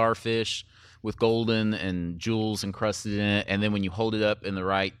 6-pointed starfish with golden and jewels encrusted in it. And then when you hold it up in the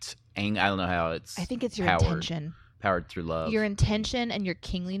right angle, I don't know how it's I think it's your powered. intention. Powered through love. Your intention and your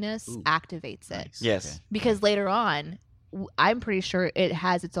kingliness activates it. Nice. Yes. Okay. Because later on, I'm pretty sure it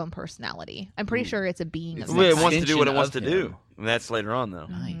has its own personality. I'm pretty sure it's a being. It's of Well, it some wants to kind. do what it extension wants to of do. him. And that's later on, though.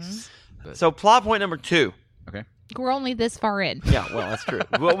 Nice. But- So plot point number 2. okay. We're only this far in. Yeah, well, that's true.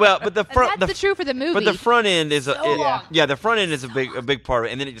 well, but the front, And that's the true for the movie. but the front end is So long. yeah, the front end is a big part of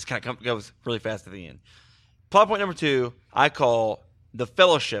it, and then it just kind of goes really fast at the end. Plot point number 2, I call the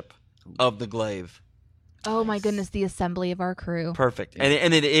fellowship of the glaive. Oh my goodness, the assembly of our crew. Perfect,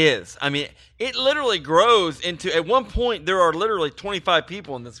 and it is. I mean, it literally grows into. At one point, there are literally 25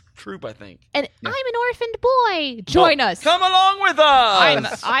 people in this troop. I think. And I'm an orphaned boy. Join us. Come along with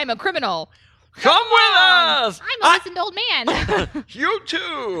us. I'm a criminal. Come with us. I'm a listened old man. You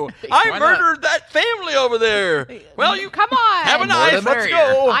too. Why I not? murdered that family over there. Well, you Come on. have a More knife. the Let's merrier.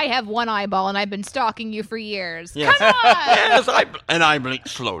 go. I have one eyeball and I've been stalking you for years. Yes. Come on. Yes, I blink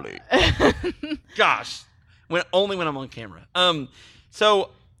slowly. Gosh, only when I'm on camera.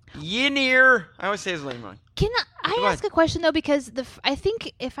 So Ynir, I always say his name wrong. Can I Go ask ahead. a question though? Because I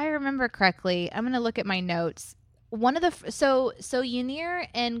think if I remember correctly, I'm going to look at my notes. One of the so Ynir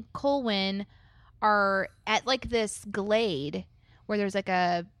and Colwyn are at like this glade where there's like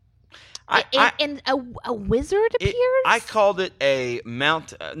a wizard appears. I called it a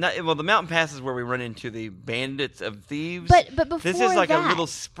mount. The mountain pass is where we run into the bandits of thieves. But before this is like that, a little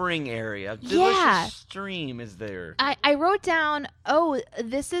spring area. A Yeah. delicious stream is there. I wrote down,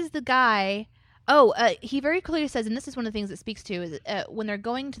 this is the guy. He very clearly says, and this is one of the things it speaks to, is when they're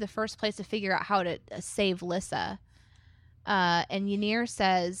going to the first place to figure out how to save Lissa, and Ynir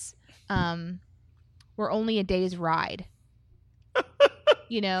says, we're only a day's ride.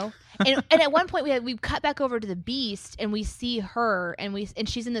 You know? And at one point we cut back over to the beast and we see her and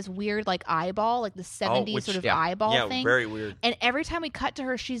she's in this weird like eyeball, like the 70s sort of eyeball thing. Yeah, very weird. And every time we cut to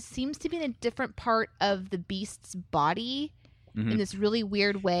her, she seems to be in a different part of the beast's body in this really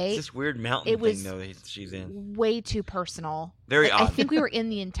weird way. It's this weird mountain was thing though that she's in. Way too personal. Very Like, I odd. think we were in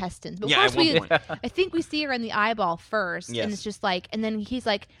the intestines. But Yeah, first at one point. I think we see her in the eyeball first. Yes. And it's just like, and then he's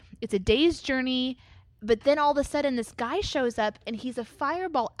like, it's a day's journey. But then all of a sudden, this guy shows up, and he's a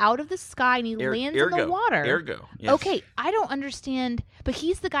fireball out of the sky, and he lands in the water. Ergo. Yes. Okay, I don't understand. But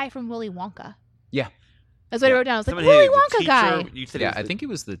he's the guy from Willy Wonka. Yeah. That's what I wrote down. I was like, Somebody Willy had the Wonka teacher, guy. You said Yeah, it was I think it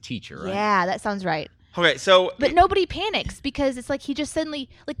was the teacher, right? Yeah, that sounds right. Okay, so But nobody panics because it's like he just suddenly,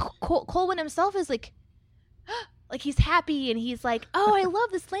 like Colwyn himself is like he's happy and he's like, oh, I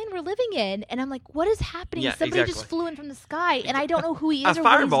love this land we're living in. And I'm like, what is happening? Yeah, Somebody exactly. just flew in from the sky and I don't know who he a is or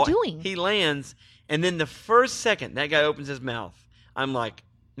fireball, what he's doing. he lands, and then the first second that guy opens his mouth, I'm like,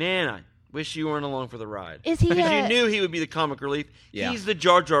 man, I wish you weren't along for the ride. Is he because you knew he would be the comic relief. Yeah. He's the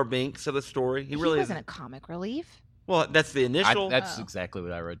Jar Jar Binks of the story. He really wasn't is. a comic relief. Well, that's the initial. That's Oh. exactly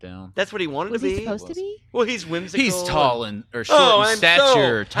what I wrote down. That's what he wanted Was to be. he supposed to be? Well, he's whimsical. He's tall and or short in I'm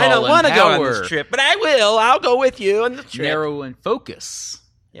stature, I don't want to go on this trip, but I will. I'll go with you on the trip. narrow in focus,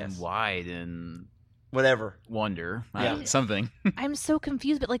 Yes. and wide in Whatever. wonder. Yeah. Something. I'm so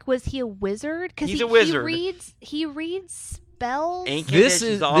confused, but like, was he a wizard? Because He's a wizard. He reads spells.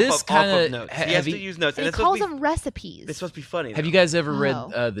 This off is of kinda notes. He has to use notes. and he it's supposed calls to be, them recipes. It's supposed to be funny. Have though. you guys ever read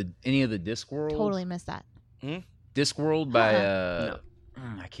Oh. any of the Discworld? Totally missed that. Discworld by No.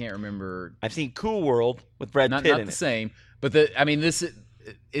 I can't remember. I've seen Cool World with Brad Not Pitt the in it. same, but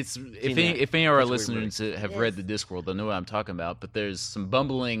it's if any of our listeners have read the Discworld, they'll know what I'm talking about. But there's some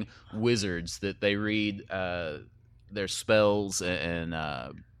bumbling wizards that they read their spells and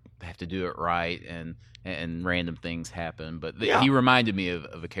they have to do it right, and random things happen. But he reminded me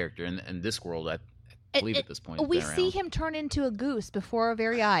of a character in Discworld. I believe at this point we see him turn into a goose before our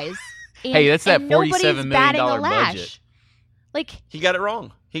very eyes. And, Hey, that's that and nobody's $47 million batting a lash. budget. Like, He got it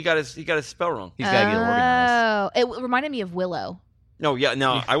wrong. He got his spell wrong. He's got to get organized. It reminded me of Willow. No,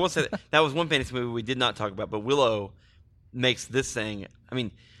 I will say that was one fantasy movie we did not talk about, but Willow makes this thing. I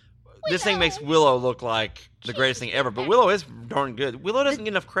mean, this thing makes Willow look like the greatest thing ever. But Willow is darn good. Willow doesn't get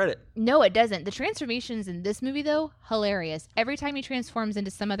enough credit. No, it doesn't. The transformations in this movie, though, hilarious. Every time he transforms into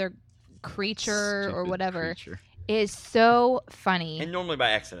some other creature or Stupid wgoing creature. is so funny. And normally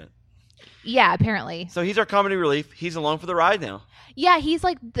by accident. Yeah, apparently. So he's our comedy relief. He's along for the ride now. Yeah, he's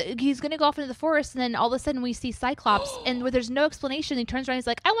like, he's going to go off into the forest, and then all of a sudden we see Cyclops, and where there's no explanation, he turns around, he's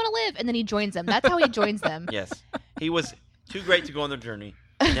like, I want to live, and then he joins them. That's how he joins them. Yes. He was too great to go on their journey.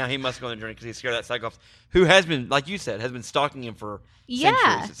 Now he must go on the journey because he's scared of that Cyclops, who has been, like you said, has been stalking him for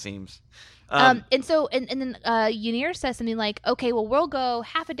centuries, it seems. And then Ynir says something like, okay, well, we'll go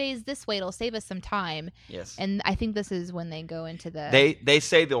half a day's this way. It'll save us some time. Yes. And I think this is when they go into the... They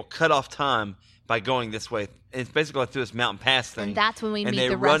say they'll cut off time by going this way. And it's basically like through this mountain pass thing. And that's when we and meet they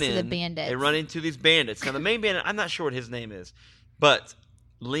the run rest of the in- bandits. They run into these bandits. Now, the main bandit, I'm not sure what his name is, but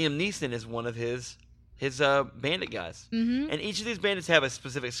Liam Neeson is one of his bandit guys. Mm-hmm. And each of these bandits have a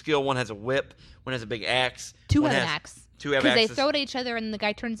specific skill. One has a whip. One has a big axe. Two one have an has- axe. Two have Because they axes. throw it at each other, and the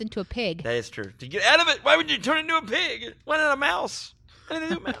guy turns into a pig. That is true. To get out of it, why would you turn into a pig? Why not a mouse? Why did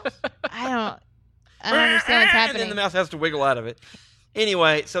they do a mouse? I don't understand what's And happening. then the mouse has to wiggle out of it.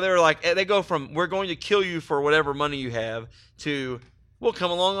 Anyway, so they were like, they go from, we're going to kill you for whatever money you have, to, we'll come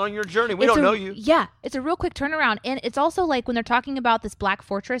along on your journey. We don't know you. Yeah, it's a real quick turnaround. And it's also like when they're talking about this Black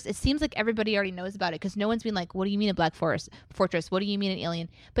Fortress, it seems like everybody already knows about it because no one's been like, what do you mean a Black Fortress? What do you mean an alien?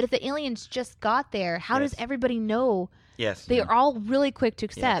 But if the aliens just got there, how does everybody know? Yes. They are all really quick to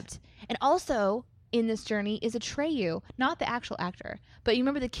accept. And also in this journey is Atreyu, not the actual actor. But you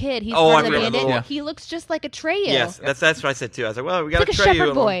remember the kid, he's Oh, one I of the remember. bandit. Yeah. He looks just like Atreyu. Yes, that's what I said too. I was like, well, we got It's to like a Atreyu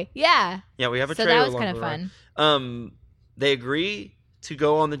shepherd along. boy. Yeah. Yeah, we have a So Atreyu that was along kind of the ride. fun. They agree to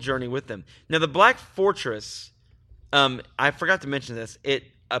go on the journey with them. Now, the Black Fortress, I forgot to mention this. It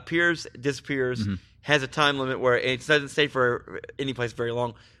appears, disappears, has a time limit where it doesn't stay for any place very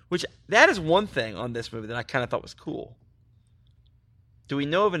long, which that is one thing on this movie that I kind of thought was cool. Do we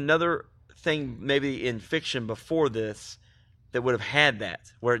know of another thing maybe in fiction before this that would have had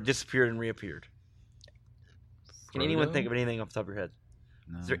that, where it disappeared and reappeared? Can anyone Frodo? think of anything off the top of your head?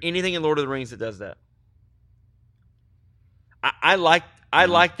 No. Is there anything in Lord of the Rings that does that? I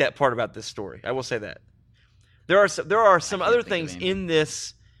like that part about this story. I will say that there are some other things in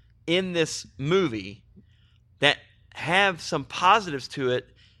this movie that have some positives to it,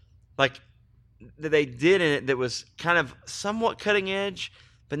 like that they did in it that was kind of somewhat cutting edge,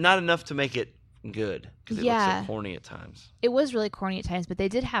 but not enough to make it good because it looks so corny at times. It was really corny at times, but they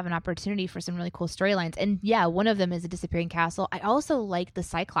did have an opportunity for some really cool storylines. And yeah, one of them is a disappearing castle. I also like the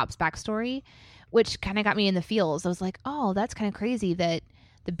Cyclops backstory, which kind of got me in the feels. I was like, oh, that's kind of crazy that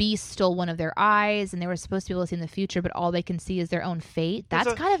the beast stole one of their eyes and they were supposed to be able to see in the future, but all they can see is their own fate.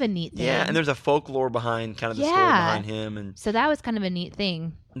 That's kind of a neat thing. Yeah, and there's a folklore behind kind of the story behind him. And so that was kind of a neat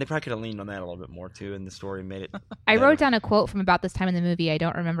thing. they probably could have leaned on that a little bit more too in the story and made it I better. wrote down a quote from about this time in the movie. I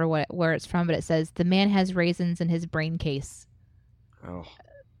don't remember where it's from, but it says, "The man has raisins in his brain case." Oh.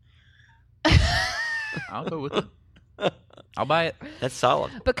 I'll go with it. I'll buy it. That's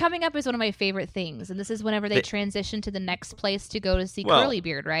solid. But coming up is one of my favorite things, and this is whenever they transition to the next place to go to see Well,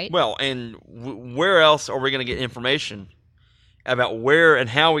 Curlybeard, right? Well, and where else are we going to get information about where and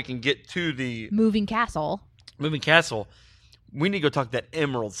how we can get to the Moving castle. moving castle? We need to go talk to that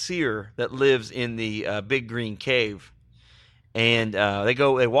Emerald Seer that lives in the big green cave, and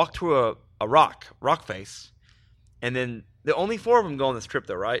they walk through a rock face, and then the only 4 of them go on this trip,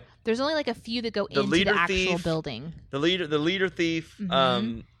 though, right? There's only like a few that go The into leader the actual thief, building. The leader thief,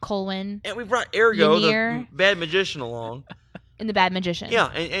 Colwyn, and we brought Ergo, Ymir. the bad magician, along. and the Bad Magician. Yeah,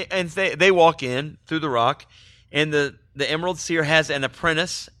 and they walk in through the rock, and the Emerald Seer has an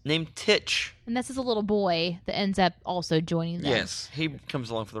apprentice named Titch. And this is a little boy that ends up also joining them. Yes, he comes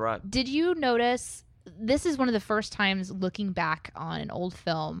along for the ride. Did you notice, this is one of the first times looking back on an old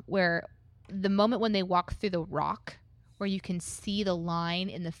film where the moment when they walk through the rock, where you can see the line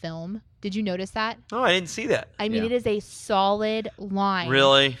in the film. Did you notice that? Oh, I didn't see that. I mean, it is a solid line.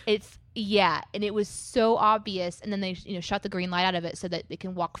 Really? Yeah, and it was so obvious. And then they shot the green light out of it so that they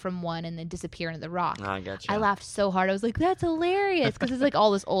can walk from one and then disappear into the rock. I gotcha. I laughed so hard. I was like, that's hilarious, because it's like all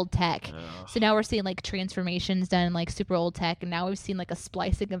this old tech. So now we're seeing like transformations done in like super old tech, and now we've seen like a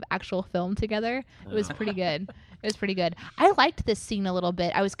splicing of actual film together. It was pretty good. It was pretty good. I liked this scene a little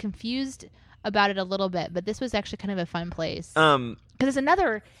bit. I was confused about it a little bit, but this was actually kind of a fun place. Because it's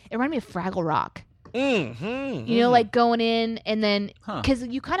it reminded me of Fraggle Rock. Like going in and then, because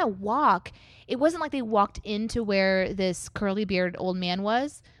you kind of walk, it wasn't like they walked into where this curly-beard old man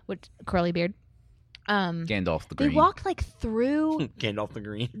was, Curly-beard. Gandalf the Green. They walked like through Gandalf the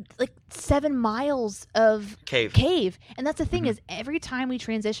Green. like 7 miles of cave. And that's the thing is every time we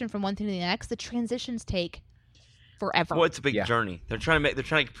transition from one thing to the next, the transitions take forever. Well, it's a big journey. They're trying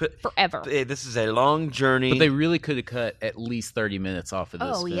to put forever. This is a long journey. But they really could have cut at least 30 minutes off of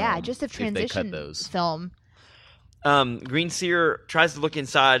this film. Yeah, just a if they transition cut those. film. Green Seer tries to look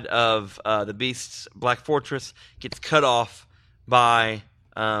inside of the Beast's Black Fortress, gets cut off by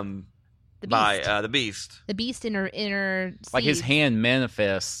the Beast. The Beast inner like his hand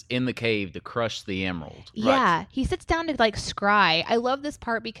manifests in the cave to crush the emerald. Yeah, Right. he sits down to like scry. I love this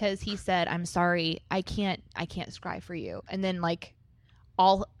part because he said, "I'm sorry, I can't scry for you." And then like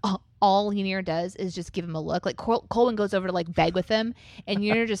all Ymir does is just give him a look. Like Colwyn goes over to like beg with him, and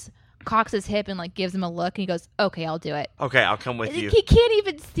Ymir just cocks his hip and like gives him a look, and he goes, "Okay, I'll do it." Okay, I'll come with you. He can't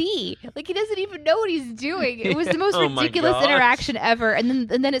even see. Like he doesn't even know what he's doing. It was the most Oh my ridiculous gosh. interaction ever. And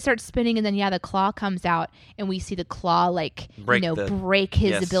then it starts spinning, and then the claw comes out, and we see the claw like break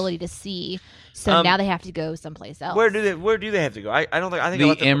his ability to see. So now they have to go someplace else. Where do they have to go? I don't think. I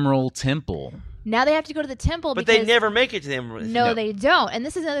think The Emerald Temple. Now they have to go to the temple, but because they never make it to the Emerald. No, they don't. And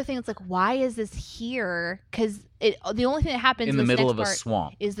this is another thing. It's like, why is this here? Because the only thing that happens In the this middle next of a part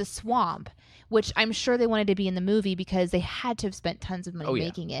swamp. is the swamp, which I'm sure they wanted to be in the movie because they had to have spent tons of money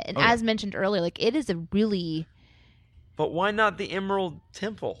making it. And as mentioned earlier, like it is a really. But why not the Emerald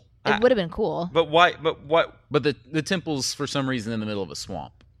Temple? It would have been cool. But why? But what? But the temple's for some reason in the middle of a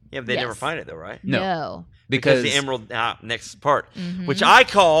swamp. Yeah, but they never find it though, right? No. Because the Emerald next part, which I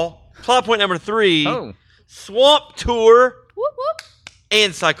call plot point number 3. Oh. Swamp tour, Whoop, whoop.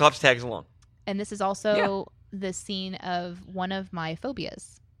 and Cyclops tags along. And this is also the scene of one of my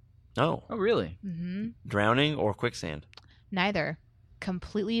phobias. Oh, really? Mm-hmm. Drowning or quicksand? Neither.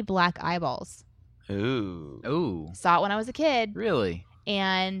 Completely black eyeballs. Ooh. Saw it when I was a kid. Really?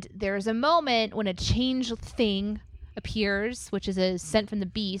 And there's a moment when a change thing appears, which is a scent from the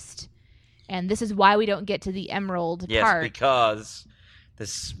Beast. And this is why we don't get to the Emerald part. Yes, because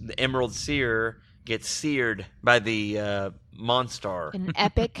the Emerald Seer gets seared by the monster. An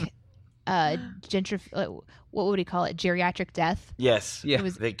epic what would he call it? Geriatric death. Yes. Yeah. It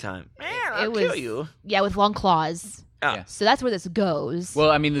was Big time. It was kill you. Yeah, with long claws. Yeah. So that's where this goes. Well,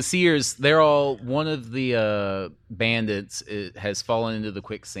 I mean, the Seers, they're all, one of the bandits has fallen into the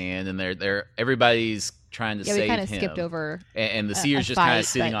quicksand, and everybody's trying to save him. Yeah, we kind of skipped over. And the Seer's just kind of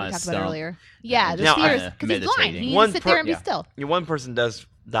sitting on his stump. Earlier. Yeah, the Now, Seers, because he's blind. He needs to sit there and be still. One person does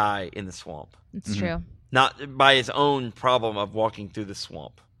die in the swamp. It's true. Not by his own problem of walking through the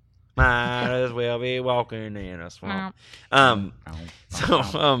swamp. Might as well be walking in a swamp.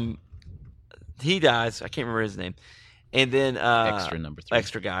 He dies. I can't remember his name. And then Extra number 3.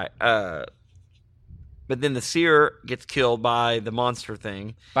 Extra guy. But then the Seer gets killed by the monster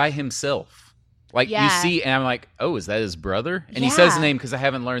thing. By himself. Like, you see, and I'm like, oh, is that his brother? And he Yeah. says the name because I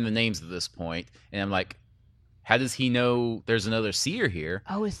haven't learned the names at this point. And I'm like, how does he know there's another Seer here?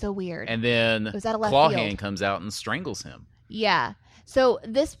 Oh, it's so weird. And then Was that a left Clawhand field? comes out and strangles him. Yeah. So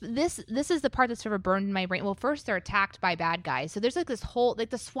this is the part that's sort of burned in my brain. Well, first they're attacked by bad guys. So there's like this whole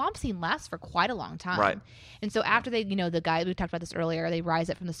the swamp scene lasts for quite a long time. Right. And so after they, the guy we talked about this earlier, they rise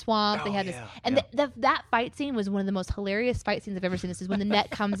up from the swamp. They have this, and that fight scene was one of the most hilarious fight scenes I've ever seen. This is when the net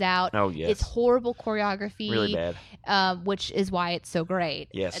comes out. Oh yes. It's horrible choreography. Really bad. Which is why it's so great.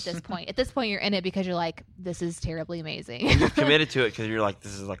 Yes. At this point. At this point, you're in it because you're like, this is terribly amazing. And you're committed to it because you're like,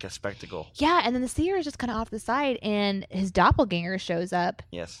 this is like a spectacle. Yeah, and then the seer is just kind of off to the side, and his doppelganger shows up.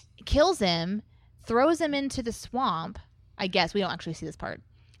 Yes. Kills him, throws him into the swamp. I guess we don't actually see this part.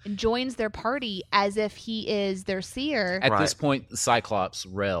 And joins their party as if he is their seer. At this point, Cyclops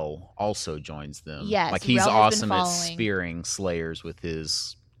Rel also joins them. Yes, like he's Rel has awesome been at following. spearing slayers with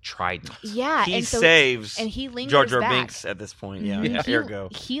his trident. Yeah, He and so saves and he lingers Jar Jar back. Binks at this point. Yeah. Mhm. Here we go.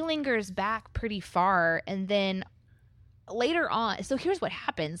 He lingers back pretty far, and then later on. So here's what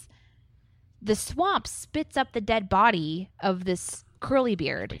happens: the swamp spits up the dead body of this curly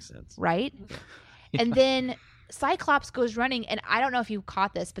beard. Makes sense. Right? And then Cyclops goes running, and I don't know if you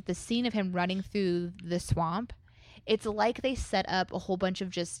caught this, but the scene of him running through the swamp, it's like they set up a whole bunch of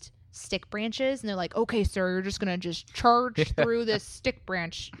just stick branches, and they're like, okay, sir, you're just going to just charge through this stick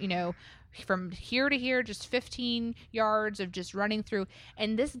branch, from here to here, just 15 yards of just running through.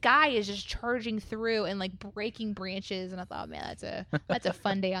 And this guy is just charging through and like breaking branches. And I thought, man, that's a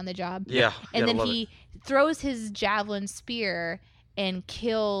fun day on the job. Yeah. And then love he it. throws his javelin spear and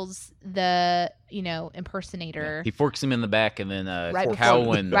kills the impersonator. He forks him in the back, and then Right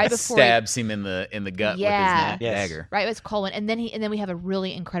Cowan before stabs him in the gut Yeah. with his Yes. dagger. Right, it's Colin, and then we have a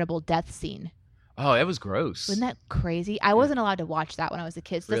really incredible death scene. Oh, that was gross. Wasn't that crazy? I wasn't allowed to watch that when I was a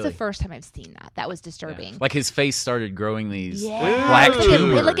kid. So that's Really? the first time I've seen that. That was Yeah. disturbing. Like his face started growing these Yeah. black Ooh.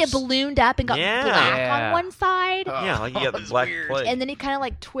 tumors. It ballooned up and got Yeah. black Yeah. on one side. Yeah, like you got the That's black weird. plague. And then he kind of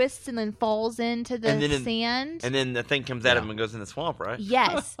like twists and then falls into the And then sand. And then the thing comes at him and goes in the swamp, right?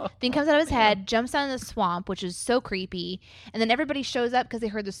 Yes. Thing comes out of his head, jumps down in the swamp, which is so creepy. And then everybody shows up because they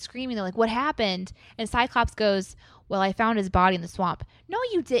heard the screaming. They're like, what happened? And Cyclops goes, well, I found his body in the swamp. No,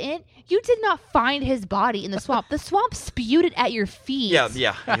 you didn't. You did not find his body in the swamp. The swamp spewed it at your feet. Yeah,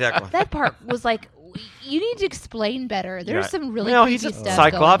 exactly. That part was like, you need to explain better. There's Yeah. some really Well, creepy he's a stuff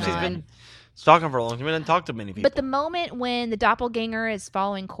Cyclops. going He's on. been stalking for a long time. He doesn't talk to many people. But the moment when the doppelganger is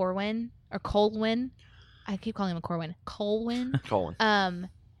following Colwyn, I keep calling him Colwyn. Colin.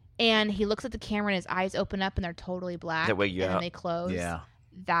 And he looks at the camera and his eyes open up and they're totally black. That wake you and then out. they close. Yeah.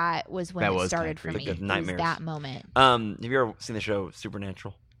 That was when That it was started kinda for me. creepy. It was Nightmares. that moment. Have you ever seen the show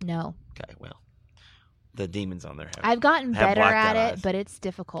Supernatural? No. Okay, well, the demons on there have. I've gotten have better blacked at out it, eyes. but it's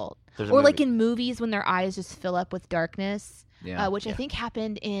difficult. There's a Or like movie, in movies when their eyes just fill up with darkness, Yeah. which I Yeah. think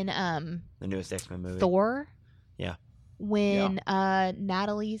happened in the newest X-Men movie. Thor. Yeah. When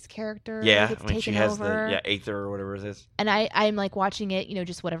Natalie's character Yeah, gets when she taken has over. the Aether or whatever it is. And I'm like watching it,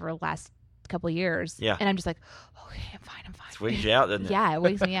 just whatever last couple of years. Yeah. And I'm just like, okay, I'm fine. It wakes you out, doesn't it? Yeah, it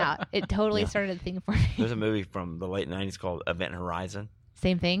wakes me out. It totally Yeah. started a thing for me. There's a movie from the late '90s called Event Horizon.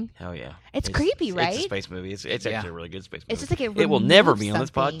 Same thing. Hell yeah, It's creepy, It's right? a space movie. It's Yeah. actually a really good space movie. It's just like it will never be removes on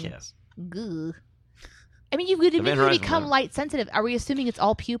this something. podcast. Goo. I mean, you would Event immediately Horizon, become whatever. light sensitive. Are we assuming it's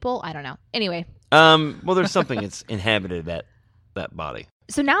all pupil? I don't know. Anyway, Well, there's something that's inhabited that body.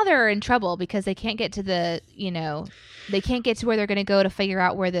 so now they're in trouble because they can't get to they can't get to where they're going to go to figure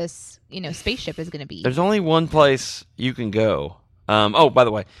out where this, spaceship is going to be. There's only one place you can go. By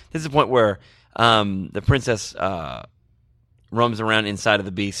the way, this is the point where the princess roams around inside of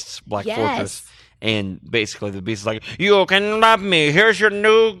the beast's black fortress, and basically the beast is like, "You can love me. Here's your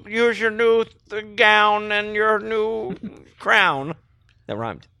new gown and your new crown." That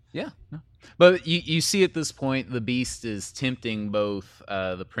rhymed. Yeah. No. But you see at this point, the beast is tempting both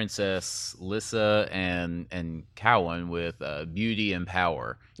the princess Lissa and Cowan with beauty and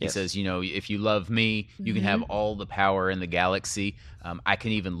power. He Yes. says, if you love me, you can have all the power in the galaxy. I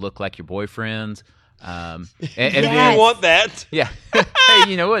can even look like your boyfriend. And Yes. then, You want that? yeah,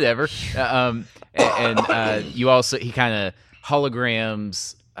 hey, whatever. You also, he kind of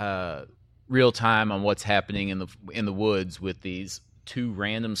holograms real time on what's happening in the woods with these two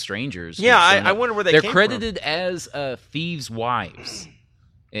random strangers. Yeah, who've shown I up. wonder where they They're came credited as thieves' wives.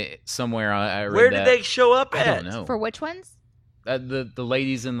 Somewhere I read from. Where that. did they show up I at? don't know. For which ones? The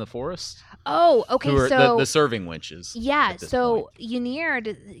ladies in the forest, Oh, okay. who are So the serving wenches. yeah, at this so point.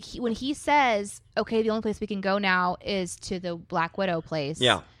 Ynir, when he says, "Okay, the only place we can go now is to the Black Widow place,"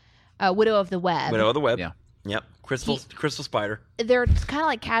 Yeah, Widow of the Web. Widow of the Web. Yeah. Yep. Crystal Spider. They're kind of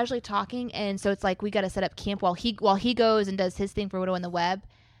like casually talking, and so it's like we got to set up camp while he goes and does his thing for Widow in the Web.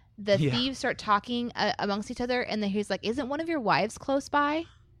 The Yeah. thieves start talking amongst each other, and then he's like, "Isn't one of your wives close by?"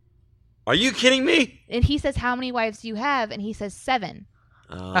 Are you kidding me? And he says, "How many wives do you have?" And he says 7.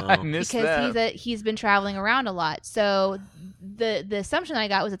 I missed Because that. he's been traveling around a lot. So the assumption I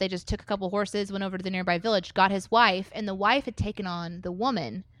got was that they just took a couple horses, went over to the nearby village, got his wife, and the wife had taken on the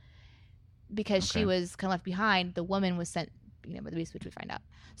woman because she Okay. was kind of left behind. The woman was sent, by the beast, which we find out.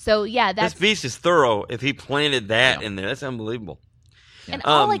 So yeah, This that's beast is thorough. If he planted that in there, that's unbelievable. and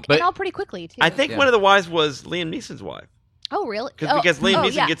but- all pretty quickly too. I think Yeah. one of the wives was Liam Neeson's wife. Oh really? Because Liam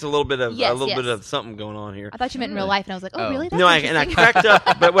Neeson yeah. gets a little bit of Yes, bit yes. of something going on here. I thought you meant in real Really? life, and I was like, oh, Oh. really? That's No, I interesting. cracked up.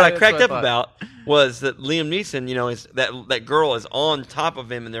 But what I That's cracked what I up thought. about was that Liam Neeson, is that girl is on top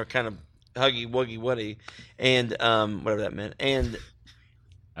of him, and they're kind of huggy wuggy wuddy, and whatever that meant. And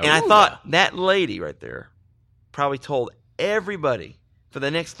I Oh, thought that lady right there probably told everybody for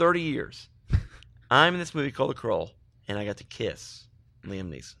the next 30 years, I'm in this movie called The Krull, and I got to kiss Liam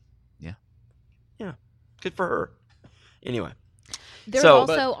Neeson. Yeah. Yeah. Good for her. Anyway. There's So-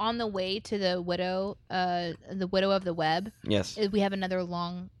 also on the way to the widow of the web. Yes. We have another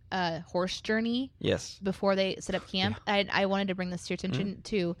long horse journey Yes. before they set up camp. I wanted to bring this to your attention Mm-hmm.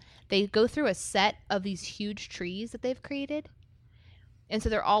 too. They go through a set of these huge trees that they've created, and so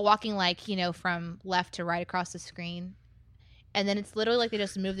they're all walking from left to right across the screen. And then it's literally like they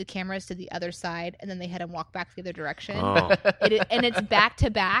just move the cameras to the other side, and then they had them walk back the other direction. Oh. And it's back to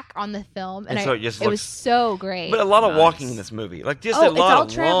back on the film, And so it just it was looks- so great. But a lot of Nice. walking in this movie. Like just oh, a it's lot all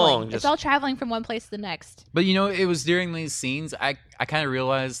of traveling. long. It's all traveling from one place to the next. But it was during these scenes I kind of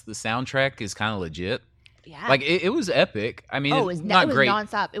realized the soundtrack is kind of legit. Yeah. Like it was epic. I mean, it it's was not it was great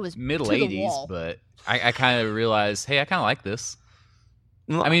nonstop. It was middle to the 80s, wall. but I kind of realized, hey, I kind of like this.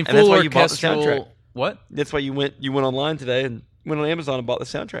 I mean, and that's full why you bought the soundtrack. orchestral. What? That's why you went online today and went on Amazon and bought the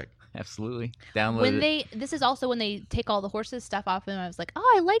soundtrack. Absolutely. Download it. This is also when they take all the horses stuff off, and I was like,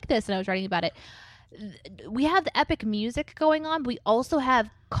 oh, I like this, and I was writing about it. We have the epic music going on, but we also have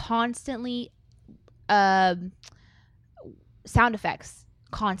constantly sound effects.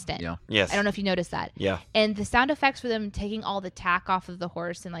 Constant. Yeah. Yes. I don't know if you noticed that. Yeah. And the sound effects for them taking all the tack off of the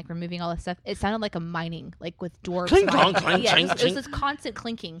horse and removing all the stuff, it sounded like a mining, like with dwarves. Clink, mining. clonk, clink, Yeah, clink, it was clink. this constant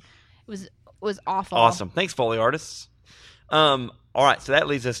clinking. It was awful. Awesome. Thanks, Foley artists. All right, so that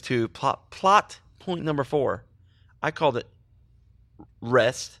leads us to plot point number 4. I called it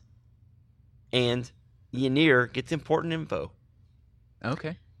rest, and Ynir gets important info.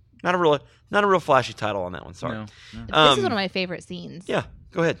 Okay. Not a real flashy title on that one. Sorry. No. This is one of my favorite scenes. Yeah,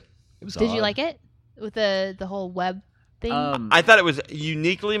 go ahead. It was Did you odd. like it with the whole web thing? I thought it was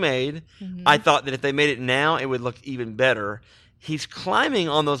uniquely made. Mhm. I thought that if they made it now, it would look even better. He's climbing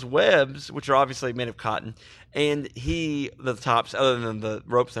on those webs, which are obviously made of cotton, and the tops, other than the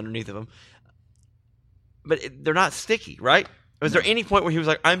ropes underneath of them, but they're not sticky, right? Was there any point where he was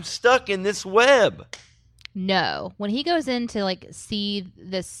like, I'm stuck in this web? No. When he goes in to see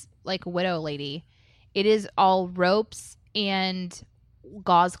this widow lady, it is all ropes and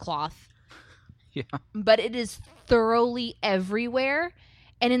gauze cloth. Yeah. But it is thoroughly everywhere.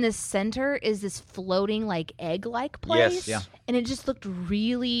 And in the center is this floating egg-like place. Yes. Yeah. And it just looked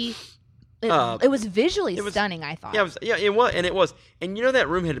really Uh, it was visually it was- stunning, I thought. Yeah, it was. And that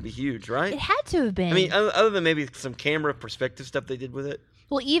room had to be huge, right? It had to have been. I mean, other than maybe some camera perspective stuff they did with it.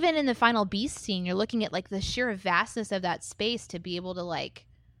 well, even in the final beast scene, you're looking at the sheer vastness of that space to be able to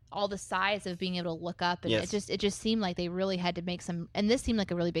all the size of being able to look up, and Yes. it just seemed like they really had to make some. And this seemed like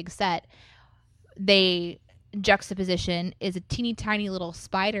a really big set. They juxtaposition is a teeny tiny little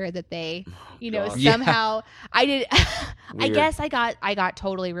spider that they, gosh. Yeah. somehow I did. I Weird. guess I got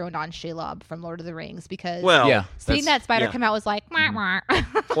totally ruined on Shelob from Lord of the Rings because Well, Yeah. seeing that's- that spider yeah. come out was like, "Mwah,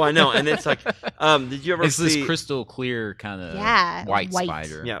 mwah." well, I know. And it's did you ever It's see? this crystal clear kind of Yeah, white white.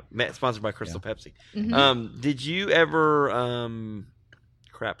 spider. Yeah, sponsored by Crystal Pepsi. Mhm. Did you ever?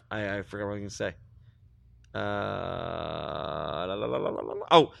 Crap, I forgot what I was going to say.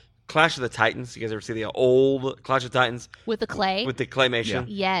 Oh, Clash of the Titans. You guys ever see the old Clash of Titans with the clay. with the claymation?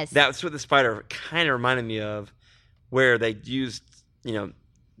 Yes, That's what the spider kind of reminded me of, where they used,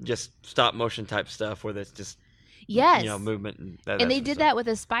 just stop motion type stuff where it's just, yes, movement. And, and they did that with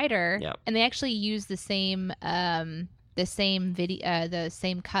a spider. Yep. And they actually used the same video, the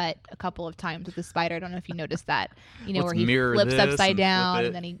same cut a couple of times with the spider. I don't know if you noticed that. Let's Where he mirror flips this upside and flip down it.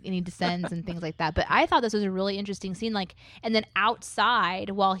 and then he descends and things like that. But I thought this was a really interesting scene. And then outside,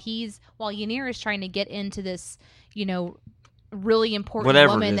 while Ynir is trying to get into this, really important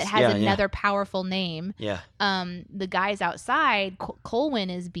Whatever it woman that is. has Yeah, yeah. another powerful name. Yeah. The guys outside, Colwyn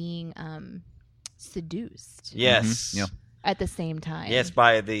is being seduced Yes. Mhm. Yeah. at the same time. Yes,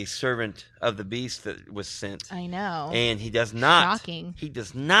 by the servant of the beast that was sent. I know. And he does not. Shocking. He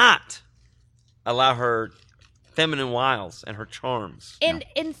does not allow her feminine wiles and her charms. And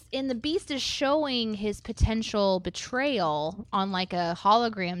the Beast is showing his potential betrayal on like a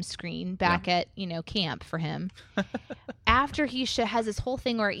hologram screen back at camp for him. After he has this whole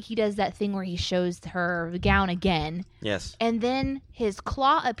thing where he does that thing where he shows her the gown again. Yes. And then his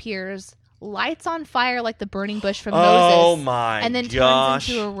claw appears, lights on fire like the burning bush from Oh Moses. my And then gosh.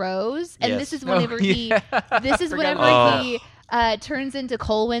 turns into a rose. And Yes. this is whenever he turns into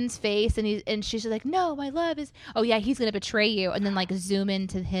Colwyn's face, and she's just like, "No, my love is." Oh yeah, he's gonna betray you, and then like zoom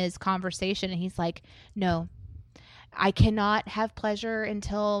into his conversation, and he's like, "No, I cannot have pleasure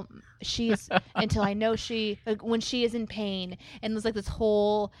until I know when she is in pain." And there's like this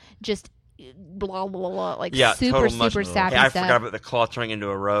whole just blah blah blah, like super sappy I stuff. forgot about the claw turning into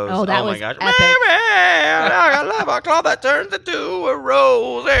a rose. Oh, that my was gosh. epic. I love a claw that turns into a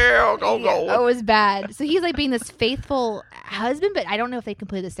rose. Go, go, go. Oh, it was bad. So he's like being this faithful husband, but I don't know if they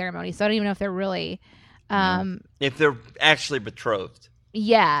completed the ceremony, so I don't even know if they're really if they're actually betrothed.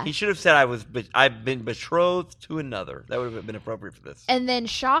 Yeah. He should have said I've been betrothed to another. That would have been appropriate for this. And then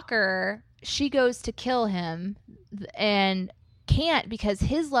Shocker, she goes to kill him and can't because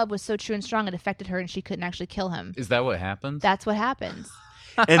his love was so true and strong it affected her and she couldn't actually kill him. Is that what happens? That's what happens.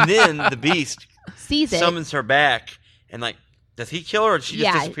 And then the Beast sees it, summons her back, and like, does he kill her or does she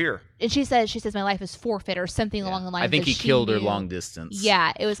just disappear? And she says my life is forfeit or something along the lines. I think he killed her knew. long distance.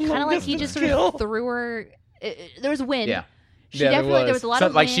 Yeah, it was kind of like he just sort of threw her. There was wind. Yeah. There was a lot of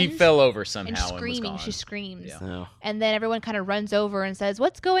wind, like she fell over somehow and screaming. was gone. She screams, Yeah. and then everyone kind of runs over and says,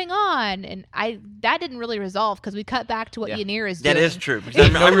 "What's going on?" And that didn't really resolve because we cut back to what Ynir is doing. That is true.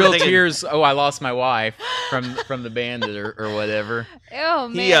 No real tears. Oh, I lost my wife from the bandit or whatever. Oh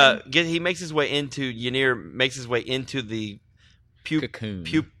man. He makes his way into Ynir makes his way into the cocoon.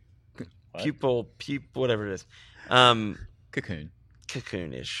 Whatever it is. Cocoon.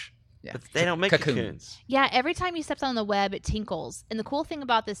 Cocoonish. Yeah. But they don't make cocoons. Yeah, every time he steps on the web, it tinkles. And the cool thing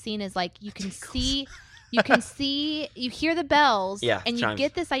about this scene is like you can see, you hear the bells, and you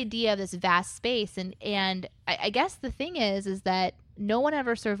get this idea of this vast space. And I guess the thing is that no one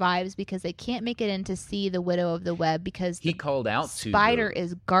ever survives because they can't make it in to see the widow of the web because he called out spider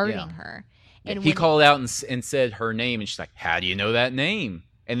is guarding her. And he called out and said her name, and she's like, "How do you know that name?"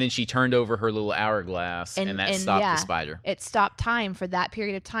 And then she turned over her little hourglass, and that stopped the spider. It stopped time for that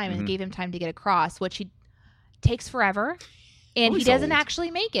period of time and gave him time to get across, which he takes forever. And he doesn't actually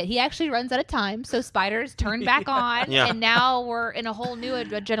make it. He actually runs out of time. So spiders turn back on, and now we're in a whole new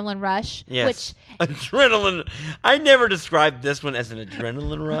adrenaline rush. Yes. Adrenaline. I never described this one as an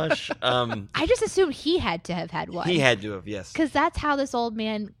adrenaline rush. I just assumed he had to have had one. He had to have, yes. Because that's how this old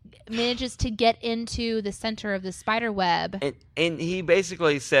man manages to get into the center of the spider web. And he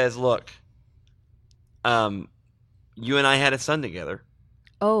basically says, look, you and I had a son together.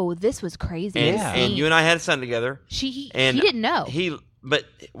 Oh, this was crazy. And you and I had a son together. He didn't know. But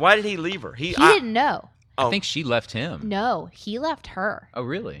why did he leave her? He didn't know. I think she left him. No, he left her. Oh,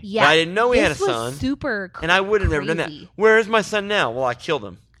 really? Yeah. But I didn't know he had a This son. was super crazy. And I would have never done that. Where is my son now? Well, I killed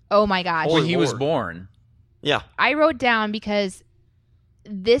him. Oh, my gosh. When he was born. Yeah. I wrote down because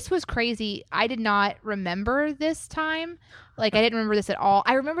this was crazy. I did not remember this time. Like, I didn't remember this at all.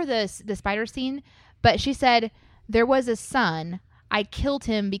 I remember the spider scene, but she said, there was a son. I killed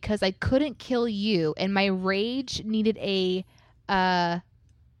him because I couldn't kill you, and my rage needed a, I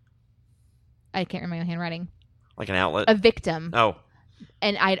can't remember my handwriting. Like an outlet? A victim. Oh.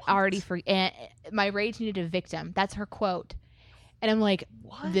 And I'd already my rage needed a victim. That's her quote. And I'm like,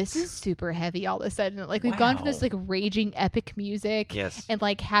 this is super heavy all of a sudden. Like, we've gone from this, like, raging epic music and,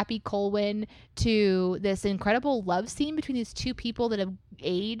 like, happy Colwyn to this incredible love scene between these two people that have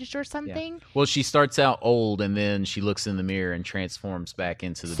aged or something. Yeah. Well, she starts out old, and then she looks in the mirror and transforms back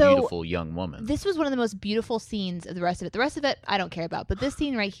into the beautiful young woman. This was one of the most beautiful scenes of the rest of it. The rest of it, I don't care about. But this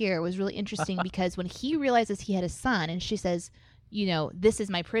scene right here was really interesting because when he realizes he had a son, and she says, this is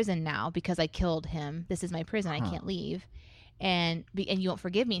my prison now because I killed him. This is my prison. I can't leave. And you won't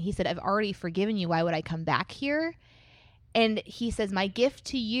forgive me. And he said, I've already forgiven you. Why would I come back here? And he says, my gift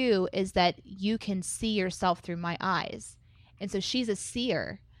to you is that you can see yourself through my eyes. And so she's a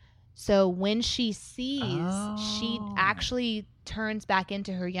seer. So when she sees, she actually turns back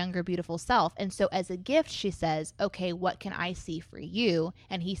into her younger, beautiful self. And so as a gift, she says, okay, what can I see for you?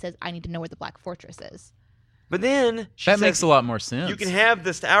 And he says, I need to know where the Black Fortress is. But then that makes a lot more sense. You can have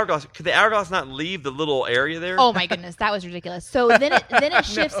this hourglass. Could the hourglass not leave the little area there? Oh my goodness, that was ridiculous. So then it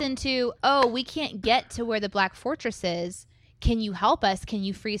shifts into, we can't get to where the Black Fortress is. Can you help us? Can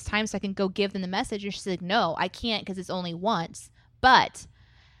you freeze time so I can go give them the message? And she's like, no, I can't because it's only once. But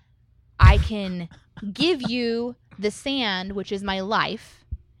I can give you the sand, which is my life,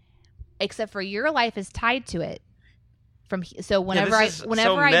 except for your life is tied to it. So whenever this is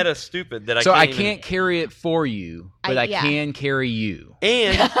so meta stupid that I can't can't carry it for you, but I yeah. can carry you.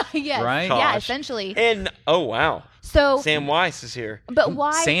 And yes. Right? Yeah, Gosh. essentially. and oh wow, So Sam Weiss is here. but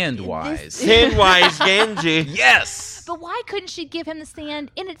why Sandwise. Sandwise Ganji. Yes. But why couldn't she give him the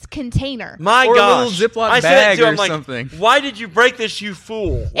sand in its container? My Or a gosh, little Ziploc I said bag it to or him like, something. why did you break this, you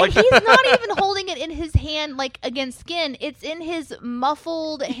fool? And Like, he's not even holding it in his hand like against skin. It's in his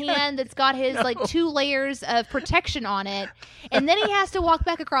muffled hand that's got his like 2 layers of protection on it. And then he has to walk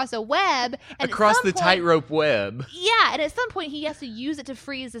back across a web. And Across at some the point, tightrope web. Yeah, and at some point he has to use it to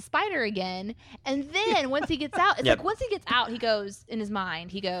freeze the spider again. And then once he gets out, it's Yep. like once he gets out, he goes, in his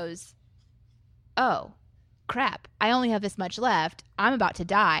mind, he goes, oh, crap, I only have this much left. I'm about to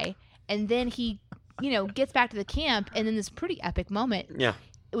die. And then he, gets back to the camp, and then this pretty epic moment yeah,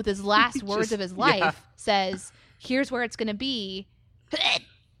 with his last words Just- of his life yeah. says, here's where it's going to be.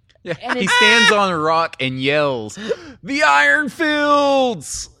 Yeah. And He it's- stands on a rock and yells, "The Iron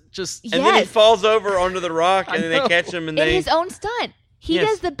Fields!" Just and then he Yes. falls over onto the rock, I and then they know. catch him, and In they. his own stunt. He Yes.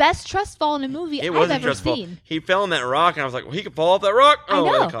 does the best trust fall in a movie It I've wasn't ever just fall. seen. He fell on that rock, and I was like, well, he could fall off that rock. I Oh,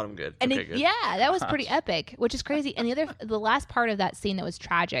 know. they caught him good. And Okay, good. yeah, that was pretty epic, which is crazy. And the last part of that scene that was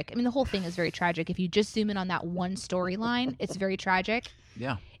tragic. I mean, the whole thing is very tragic. If you just zoom in on that one storyline, it's very tragic.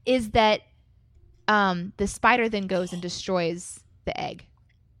 yeah. Is that the spider then goes and destroys the egg.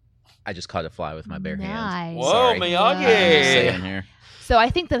 I just caught a fly with my bare hands. Nice. Whoa, Sorry. Miyagi! Just saying here. So I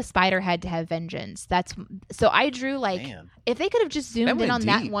think the spider had to have vengeance. So I drew like Man. if they could have just zoomed in went on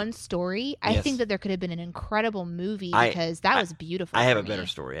that deep. one story, I Yes. think that there could have been an incredible movie I- because that was beautiful. I have for a better me.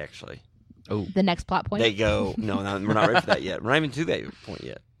 story, actually. Oh, The next plot point. They go, no, we're not ready for that yet. We're not even to that point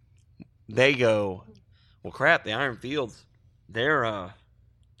yet. They go, well, crap, the Iron Fields, they're a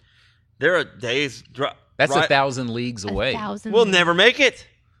day's drive. that's 1,000 leagues away. 1,000. We'll never make it.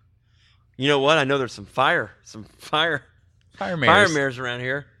 You know what? I know there's some fire Fire mares around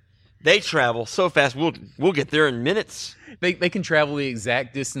here. They travel so fast. We'll get there in minutes. They can travel the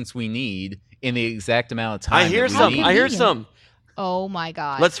exact distance we need in the exact amount of time. I hear that we some. need. I hear convenient. some. Oh my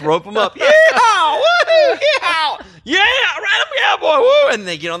god. Let's rope them up. Yeehaw! Woo! Yeehaw! Yeah! Right up, yeah, boy! Woo! And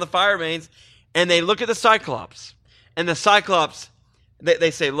they get on the fire mains, and they look at the Cyclops, and the Cyclops,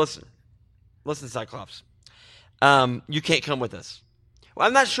 they say, "Listen, Cyclops, you can't come with us." Well,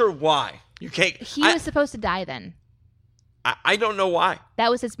 I'm not sure why you can't. He was supposed to die then. I don't know why. That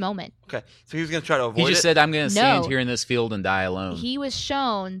was his moment. Okay, so he was going to try to avoid He just it. said, "I'm going to stand No. here in this field and die alone." He was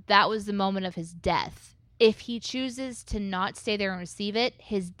shown that was the moment of his death. If he chooses to not stay there and receive it,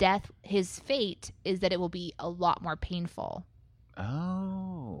 his fate is that it will be a lot more painful.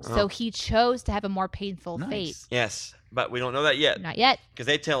 Oh. So he chose to have a more painful fate. Nice. Yes, but we don't know that yet Not yet. because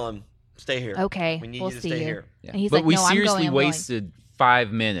they tell him, "Stay here. Okay, we need we'll you to see stay you. here." Yeah. And he's but like, we "No, I'm seriously going, I'm going." wasted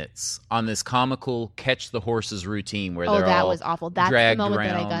 5 minutes on this comical catch the horses routine where Oh, they're that all was awful. That's the dragged moment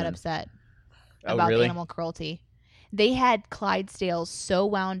that I around got and- upset Oh, about really? animal cruelty. They had Clydesdales so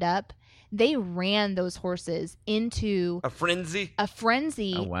wound up. They ran those horses into A frenzy. a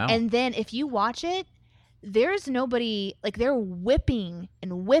frenzy. Oh, wow. And then if you watch it, there's nobody, like they're whipping,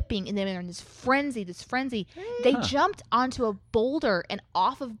 and then they're in this frenzy. They Huh. jumped onto a boulder and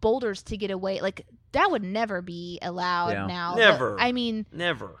off of boulders to get away. Like that would never be allowed Yeah. now. Never. I mean,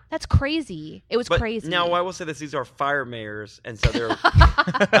 Never. that's crazy. It was But crazy. now I will say this: these are fire mares, and so they're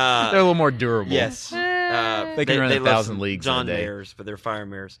They're a little more durable. yes. They can run love 1,000 some leagues in a John day. mares, but they're fire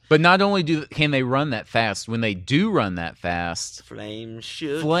mares. But not only can they run that fast, when they do run that fast, Flames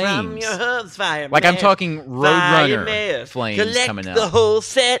shoot from Flames. your hubs, fire like I'm mare. talking Fire Roadrunner mare. flames Collect coming the out. whole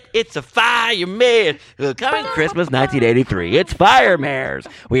set. It's a fire mare. Coming Christmas 1983. It's Fire Mares.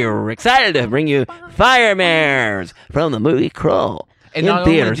 We are excited to bring you Fire Mares from the movie Krull. And in not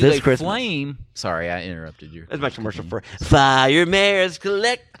only theaters do they this Christmas. flame. Sorry, I interrupted you. That's my commercial for Fire Mares.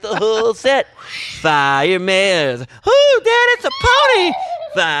 Collect the whole set. Fire Mares. Ooh, Dad, it's a pony.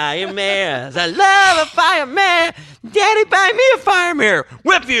 Fire Mares. I love a fire mare. Daddy, buy me a fire mare.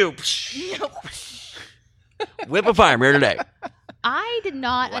 Whip you. Whip a fire mare today. I did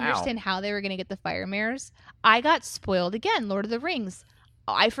not Wow. understand how they were going to get the fire mares. I got spoiled again. Lord of the Rings.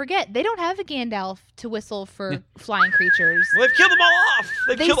 I forget they don't have a Gandalf to whistle for flying creatures. Well, they've killed them all off.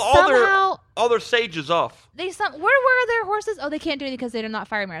 They've They killed somehow all their sages off. where are their horses? Oh, they can't do anything because they're not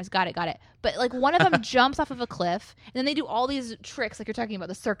fire mares. Got it. But like one of them jumps off of a cliff, and then they do all these tricks, like you're talking about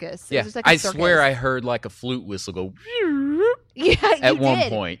the circus. It Yeah, was just like a I circus. swear I heard like a flute whistle go yeah, at you one did.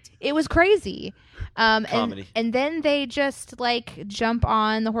 point. It was crazy. Comedy. And then they just like jump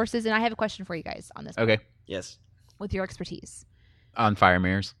on the horses. And I have a question for you guys on this Okay, Yes. with your expertise on fire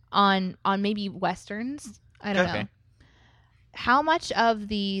mares. on maybe westerns. I don't Okay. know. how much of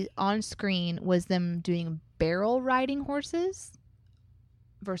the on-screen was them doing barrel riding horses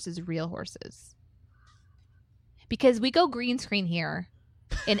versus real horses? Because we go green screen here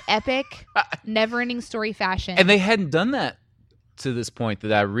in epic, never-ending story fashion. And they hadn't done that to this point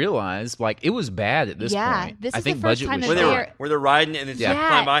that I realized. Like, it was bad at this Yeah, point. this I is think the first budget time was that short. they're- Where they're riding and it's Yeah.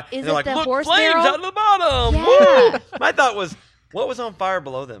 flying by. Is And it they're like, the look, horse flames barrel? out of the bottom. Yeah. Woo! My thought was, what was on fire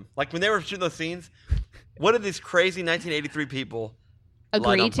below them? Like, when they were shooting those scenes, what did these crazy 1983 people light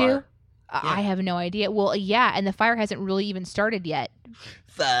Agree on to? fire? I have no idea. Well, yeah, and the fire hasn't really even started yet.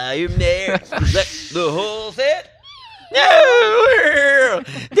 Fireman, let the whole set. No!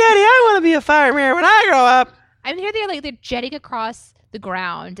 Daddy, I want to be a fireman when I grow up. I mean, here they're jetting across the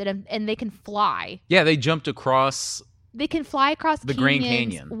ground, and they can fly. Yeah, they jumped across. They can fly across The Grand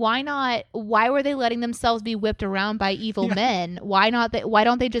canyons. Canyon. Why not? Why were they letting themselves be whipped around by evil men? Why not? Why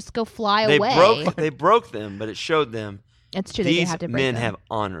don't they just go fly away? They broke them, but it showed them It's true. They these have to break men them. have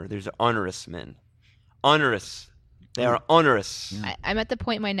honor. There's onerous men. Onerous. They are onerous. I'm at the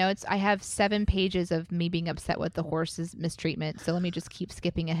point in my notes. I have 7 pages of me being upset with the horse's mistreatment. So let me just keep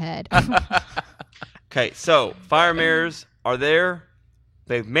skipping ahead. Okay, so fire mares are there.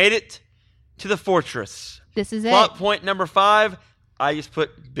 They've made it to the fortress. This is it. Plot point number 5, I just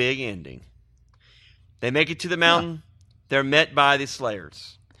put big ending. They make it to the mountain. They're met by the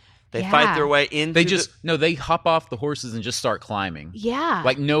slayers. They fight Yeah. their way into They hop off the horses and just start climbing. Yeah.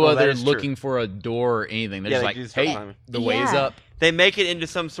 Like no Well, that other is true. looking for a door or anything. They're Yeah, just they like, do start hey, climbing. the way is Yeah. up. They make it into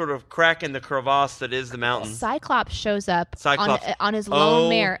some sort of crack in the crevasse that is the mountain. Cyclops shows up Cyclops. on his lone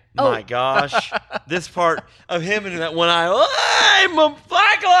mare. My gosh. This part of him and that one eye. I'm a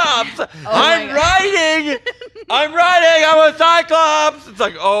Cyclops. I'm my riding. I'm riding. I'm a Cyclops. It's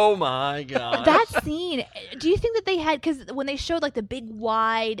like, oh my God. That scene. Do you think that they had, because when they showed like the big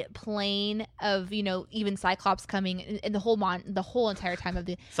wide plane of even Cyclops coming and the whole entire time of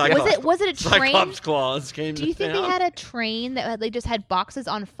the Cyclops. was it a train? Cyclops claws came Do you think down. they had a train that they just had boxes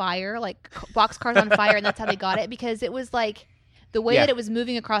on fire, like boxcars on fire, and that's how they got it? Because it was like the way Yeah. that it was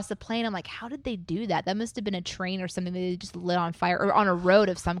moving across the plane. I'm like, how did they do that? That must have been a train or something that they just lit on fire, or on a road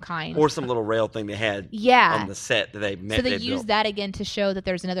of some kind. Or some little rail thing they had Yeah. on the set that they met. So they built. used that again to show that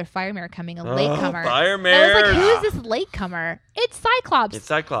there's another fire mare coming, a latecomer. Fire And I was mare. like, who is this latecomer? It's Cyclops. It's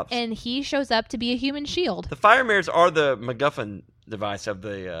Cyclops. And he shows up to be a human shield. The fire mares are the MacGuffin device of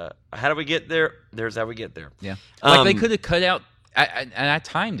the. How do we get there? There's how we get there. Yeah. Like they Um, could have cut out, and I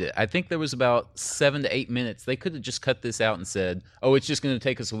timed it. I think there was about 7 to 8 minutes. They could have just cut this out and said, oh, it's just going to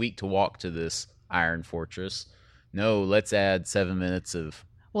take us a week to walk to this Iron Fortress. No, let's add 7 minutes of.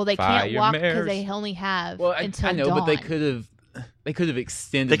 Well, they Fire can't walk because mares. they only have Well, until I know, dawn. but they could have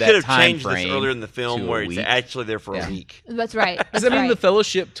extended They that could have time changed this frame earlier in the film to a where it's week. actually there for Yeah. a week. That's right. Because That's I mean, right. the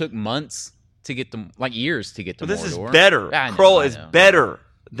Fellowship took months to get them, like years to get to But this is Mordor. better. I know, Krull I is know. better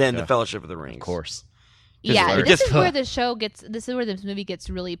than Yeah. the Fellowship of the Rings. Of course. Yeah, Just- this just- is where the show gets. This is where this movie gets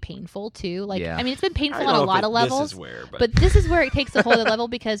really painful too. Like, Yeah. I mean, it's been I painful don't on a know if lot of levels. This is where, But this is where it takes a whole other level,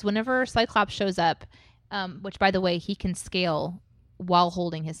 because whenever Cyclops shows up, which by the way he can scale while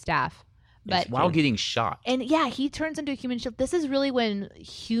holding his staff, but While getting shot. and yeah, he turns into a human shield. This is really when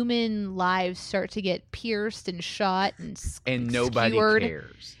human lives start to get pierced and shot And nobody skewered.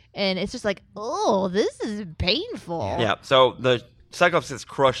 cares. And it's just like, oh, this is painful. yeah. So the Cyclops gets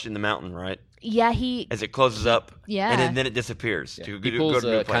crushed in the mountain, right? Yeah, he. As it closes up. Yeah. And then it disappears. Yeah. To He go pulls to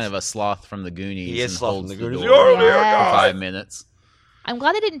a a, place. kind of a sloth from the Goonies. He is and sloth holds from the the Goonies. door Oh, for dear Yes. God. 5 minutes. I'm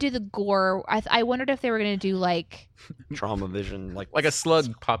glad they didn't do the gore. I wondered if they were going to do like. Trauma vision. Like Like a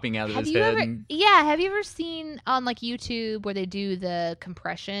slug popping out of Have his you head. ever? and- Yeah, have you ever seen on like YouTube where they do the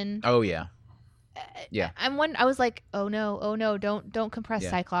compression? Oh, yeah. Yeah. I was like, oh no, don't compress Yeah.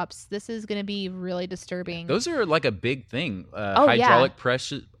 Cyclops. This is going to be really disturbing. Those are like a big thing. Oh, yeah. Hydraulic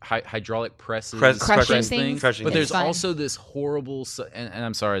presses. Crushing press things. Crushing But things. there's Fun. also this horrible, and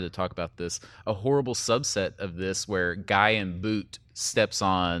I'm sorry to talk about this, a horrible subset of this where Guy in Boot steps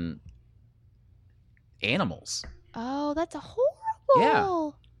on animals. Oh, that's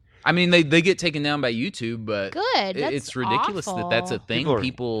horrible. I mean, they get taken down by YouTube, but Good. That's it's ridiculous awful. that that's a thing. People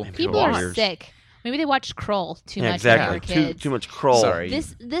People People are warriors. sick. Maybe they watched Krull too Yeah, much exactly. when they were kids. Too much Krull. Sorry.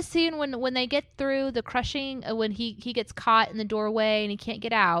 This scene when they get through the crushing, when he gets caught in the doorway and he can't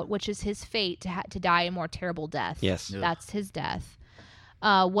get out, which is his fate to die a more terrible death. Yes. Ugh. That's his death.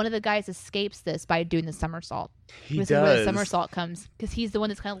 One of the guys escapes this by doing the somersault. He This is where the does. somersault comes, because he's the one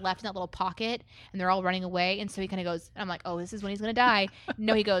that's kind of left in that little pocket, and they're all running away. And so he kind of goes, I'm like, oh, this is when he's going to die.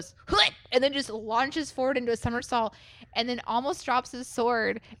 No, he goes, "Hut!" and then just launches forward into a somersault, and then almost drops his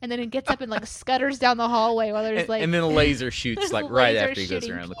sword, and then he gets up and like scutters down the hallway while there's And, like. and then a laser shoots there's like a right laser after he goes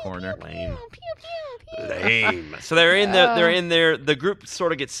shooting. around the Pew, corner. pew, pew, pew, pew, Lame. So they're in there. The group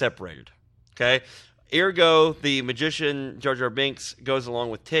sort of gets separated. Okay. Ergo, the magician Jar Jar Binks goes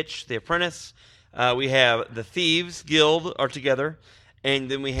along with Titch, the apprentice. We have the Thieves Guild are together, and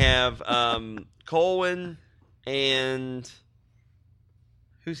then we have Colwyn and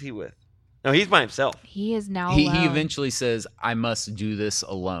who's he with? No, he's by himself. He is now He alone. eventually says, "I must do this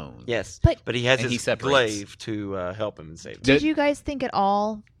alone." Yes, But he has And he his separates. glaive to help him and save him. Did you guys think at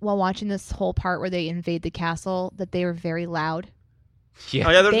all while watching this whole part where they invade the castle that they were very loud? Yeah.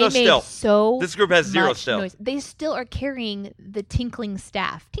 Oh yeah, there's They no made stealth. so This group has zero much stealth. noise. They still are carrying the tinkling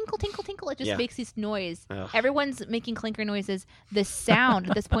staff. Tinkle, tinkle, tinkle. It just Yeah. makes this noise. Ugh. Everyone's making clinker noises. The sound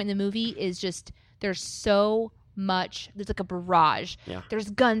at this point in the movie is just, there's so much. There's like a barrage. Yeah. There's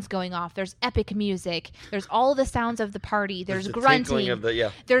guns going off. There's epic music. There's all the sounds of the party. There's the grunting. tinkling of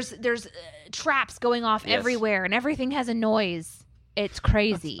the There's traps going off Yes. everywhere, and everything has a noise. It's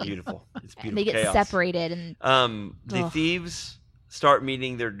crazy. beautiful. It's And beautiful. they get chaos. separated, and The Ugh. thieves start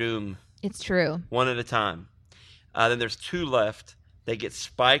meeting their doom it's true. one at a time. Then there's two left. They get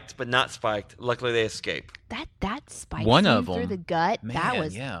spiked, but not spiked. Luckily, they escape. That spike One scene of through them. the gut. that Man,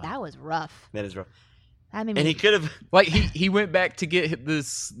 was yeah. that was rough. That is rough. That made And me he could have. Like he went back to get the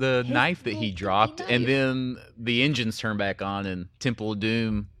His knife that he little dropped, knife. and then the engines turn back on, and Temple of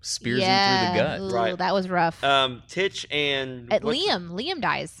Doom spears him yeah, through the gut. ooh, Right. That was rough. Titch and Liam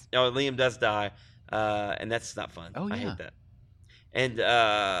dies. Oh, Liam does die, and that's not fun. Oh, I yeah. hate that.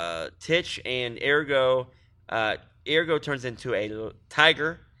 And Titch and Ergo turns into a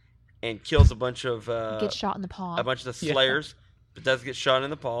tiger and kills a bunch of Gets shot in the paw. a bunch of the Yeah. slayers, but does get shot in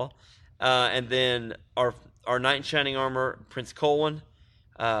the paw. And then our knight in shining armor, Prince Colwyn,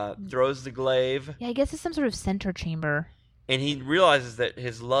 throws the glaive, Yeah, I guess it's some sort of center chamber and he realizes that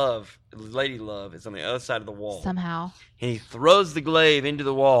his lady love, is on the other side of the wall. somehow. And he throws the glaive into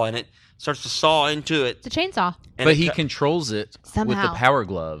the wall, and it starts to saw into it. It's a chainsaw. And But it he cut- controls it with Somehow. the power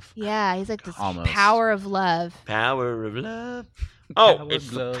glove. Yeah, he's like this Almost. power of love. Power of love. Oh, Power it's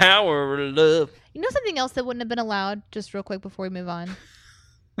of the love. power of love. You know something else that wouldn't have been allowed? Just real quick before we move on.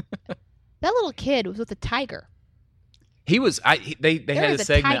 That little kid was with a tiger. He was. They had was a a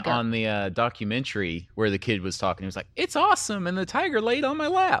segment tiger. on the documentary where the kid was talking. He was like, "It's awesome," and the tiger laid on my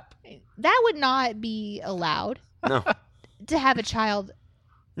lap. That would not be allowed No, to have a child.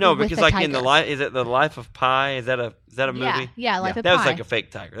 no, With because a like in the tiger. life, is it the Life of Pi? Is that a movie? Yeah, Life of That was Pi. like a fake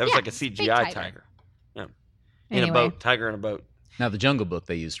tiger. That was Yeah, like a fake CGI tiger. tiger. Yeah, in Anyway. a boat, tiger in a boat. Now the Jungle Book,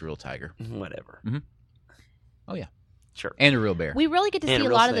 they used a real tiger. Whatever. Oh yeah, Sure. and a real bear. We really get to And see a a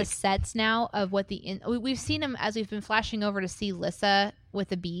real lot of the snake. sets now of what we've seen them as we've been flashing over to see Lissa with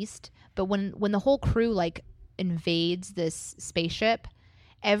the beast. But when the whole crew like invades this spaceship,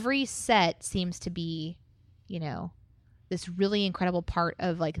 every set seems to be, this really incredible part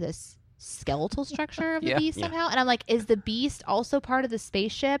of like this skeletal structure of the Yeah. beast Yeah. somehow. And I'm like, is the beast also part of the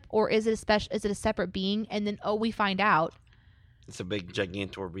spaceship, or is it a separate being? And then we find out It's a big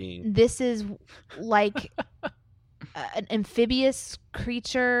gigantor being. this is like an amphibious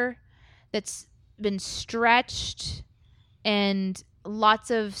creature that's been stretched and lots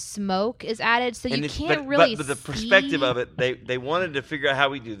of smoke is added, so you And it's- can't really but the see. perspective of it, they wanted to figure out how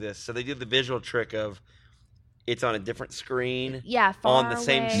we do this, so they did the visual trick of it's on a different screen, Yeah, far on the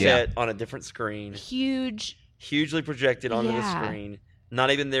same away, set, on a different screen, huge. hugely projected onto the Yeah. screen,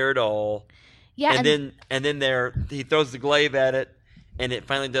 not even there at all. Yeah, and then there he throws the glaive at it, and it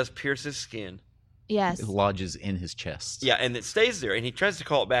finally does pierce his skin. yes, It lodges in his chest. Yeah, and it stays there, and he tries to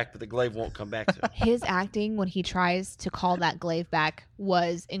call it back, but the glaive won't come back to him. his acting when he tries to call that glaive back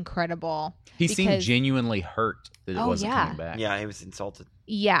was incredible. He seemed because- genuinely hurt that it Oh, wasn't yeah. coming back. Yeah, he was insulted.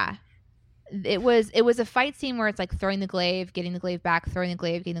 Yeah. It was a fight scene where it's like throwing the glaive, getting the glaive back, throwing the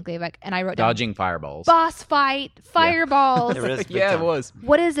glaive, getting the glaive back, and I wrote down Dodging fireballs. boss fight, fireballs. It was big Yeah, it time. was.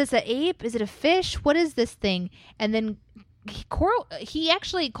 What is this? An ape? Is it a fish? What is this thing? And then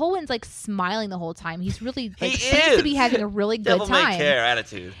Colwyn's like smiling the whole time. He's really like He seems to be is. having a really good Devil may time. care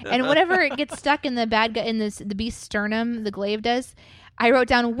attitude. And whenever it gets stuck in the bad guy in the beast's sternum, the glaive does. I wrote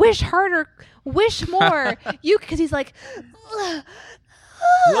down wish harder, wish more. Because he's like,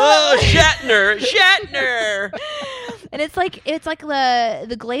 Whoa, Shatner! and it's like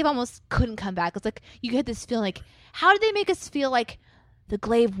the glaive almost couldn't come back. It's like you get this feeling like, how did they make us feel like the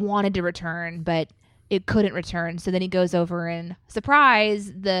glaive wanted to return, but it couldn't return? So then he goes over and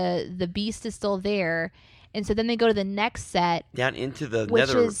surprise, the beast is still there. And so then they go to the next set, Down into the which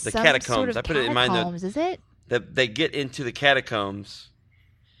nether, is the some catacombs. sort of I put it in my note. catacombs, is it? That they get into the catacombs,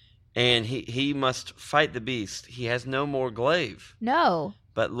 and he must fight the beast. He has no more glaive. No.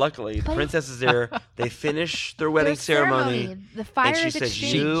 But luckily, the But- princess is there. They finish their wedding Their ceremony. The fire And she is says,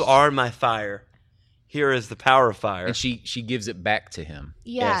 exchanged. "You are my fire." here is the power of fire. And she gives it back to him.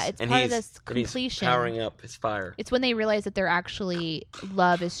 Yeah, Yes, it's and part of he's- this and he's completion. powering up his fire. It's when they realize that they're actually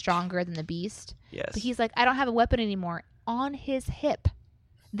love is stronger than the beast. Yes. But he's like, I don't have a weapon anymore. On his hip,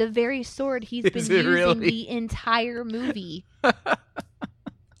 the very sword he's been Is it using really? the entire movie.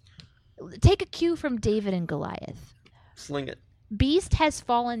 Take a cue from David and Goliath. Sling it. Beast has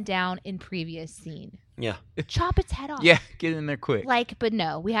fallen down in previous scene. Yeah. Chop its head off. Yeah, get in there quick. But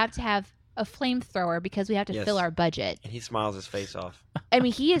no, we have to have a flamethrower because we have to Yes. fill our budget. And he smiles his face off. I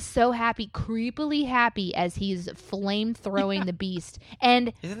mean, he is so happy, creepily happy, as he's flame throwing the beast.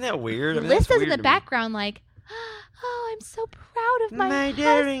 And Isn't that weird? I mean, that's Lissa's in weird the to me. background, like, oh, I'm so proud of my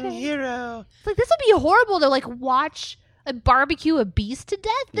daring husband. hero. It's like, this would be horrible to like watch a barbecue a beast to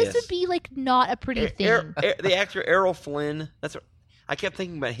death. This Yes. would be like not a pretty thing. The actor Errol Flynn. That's what I kept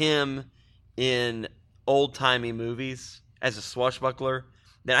thinking about him in old timey movies as a swashbuckler.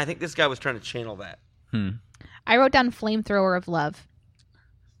 Then I think this guy was trying to channel that. I wrote down flamethrower of love.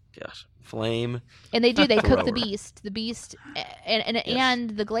 Gosh, flame. And they do. They cook the Thrower. beast. The beast,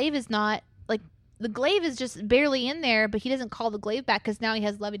 and the glaive is not like the glaive is just barely in there, but he doesn't call the glaive back because now he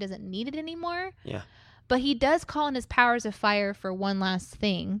has love. He doesn't need it anymore. Yeah. But he does call in his powers of fire for one last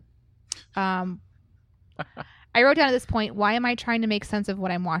thing. I wrote down at this point, why am I trying to make sense of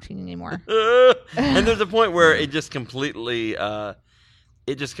what I'm watching anymore? And there's a point where it just completely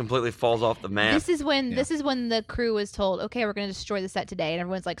falls off the map. This is when the crew was told, okay, we're going to destroy the set today, and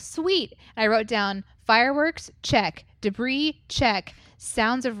everyone's like, sweet. And I wrote down fireworks, check. Debris, check.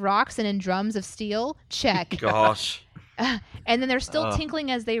 Sounds of rocks and in drums of steel, check. Gosh. And then they're still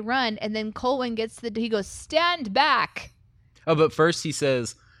tinkling as they run, and then Colwyn he goes, stand back. Oh, but first he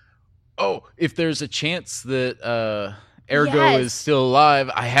says, "Oh, if there's a chance that Ergo Yes. is still alive,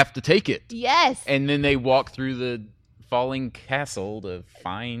 I have to take it." Yes. And then they walk through the falling castle to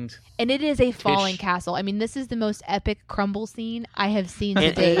find. And it is a falling castle. I mean, this is the most epic crumble scene I have seen to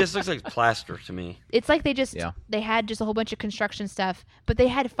And date. it just looks like plaster to me. It's like they had just a whole bunch of construction stuff, but they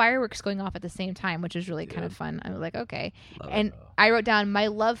had fireworks going off at the same time, which was really kind of fun. I was like, okay. And I wrote down, my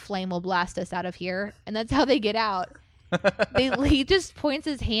love flame will blast us out of here. And that's how they get out. He just points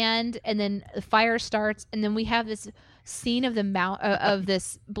his hand, and then the fire starts, and then we have this scene of the of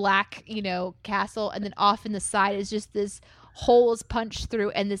this black, castle, and then off in the side is just this holes punched through,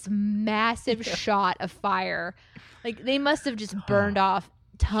 and this massive shot of fire. Like they must have just burned off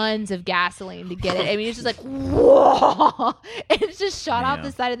tons of gasoline to get it. I mean, it's just like whoa, and it's just shot off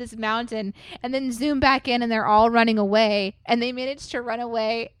the side of this mountain, and then zoom back in, and they're all running away, and they managed to run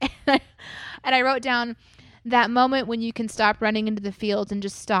away. And I wrote down that moment when you can stop running into the fields and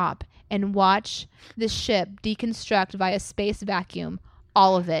just stop and watch the ship deconstruct via space vacuum.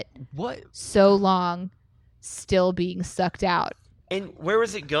 All of it. What? So long, still being sucked out. And where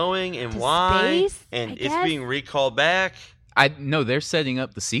was it going and To why? space, And I it's guess? being recalled back. No, they're setting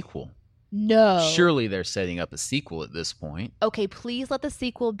up the sequel. No. Surely they're setting up a sequel at this point. Okay, please let the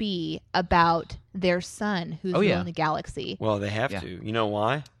sequel be about their son who's ruling the galaxy. Well, they have to. You know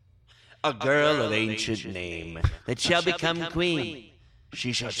why? A girl of ancient name that shall become queen.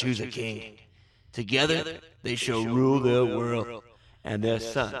 She shall choose a king. Together they shall rule their world, and their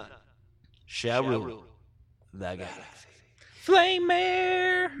son shall rule the galaxy. Flame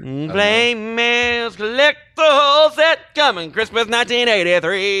Mare. Flame mares collect the whole set coming Christmas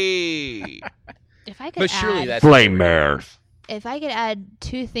 1983. If I could But surely add, that's Flame mares. if I could add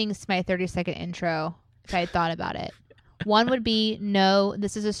two things to my 30-second intro, if I had thought about it. One would be, no,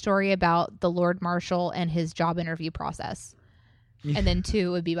 this is a story about the Lord Marshal and his job interview process. And then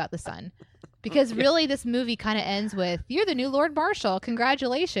two would be about the son. Because really, this movie kind of ends with, you're the new Lord Marshal.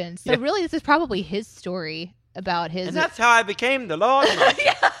 Congratulations. So really, this is probably his story about his... And that's how I became the Lord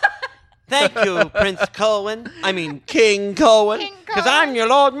Marshal. Thank you, Prince Colwyn. I mean, King Colwyn. King Because Colwyn. I'm your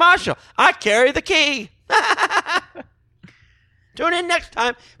Lord Marshal. I carry the key. Tune in next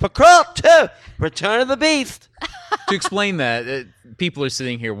time for Krull 2, Return of the Beast. To explain that, people are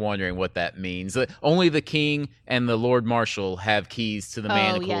sitting here wondering what that means. Only the king and the Lord Marshal have keys to the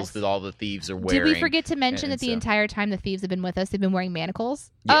manacles yes. that all the thieves are wearing. Did we forget to mention And that the so- entire time the thieves have been with us, they've been wearing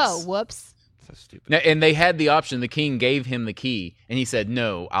manacles? Yes. Oh, whoops. So stupid. Now, and they had the option. The king gave him the key, and he said,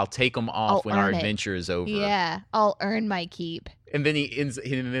 "No, I'll take them off I'll when our earn it." adventure is over." Yeah, I'll earn my keep. And then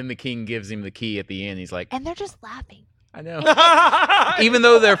and then the king gives him the key at the end. He's like, And they're just laughing. "I know." Even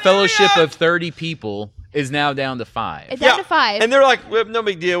though their fellowship of 30 people is now down to 5. It's down to 5. And they're like, well, no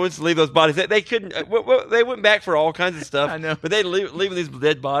big deal. We'll just leave those bodies. They couldn't. They went back for all kinds of stuff. I know. But they leaving these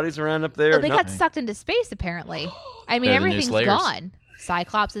dead bodies around up there. Well, they No- got sucked into space, apparently. I mean, They're the new everything's Slayers. gone.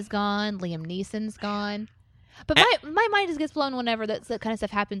 Cyclops is gone. Liam Neeson's gone. But my mind just gets blown whenever that kind of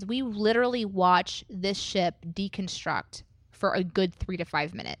stuff happens. We literally watch this ship deconstruct for a good 3 to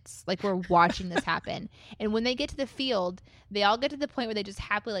 5 minutes. Like, we're watching this happen. And when they get to the field, they all get to the point where they just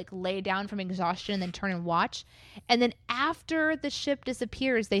happily like lay down from exhaustion and then turn and watch. And then after the ship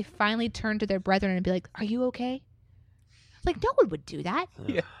disappears, they finally turn to their brethren and be like, "Are you okay?" Like, no one would do that.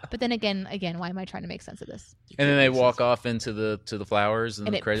 Yeah. But then again, why am I trying to make sense of this? And then they walk off into the flowers and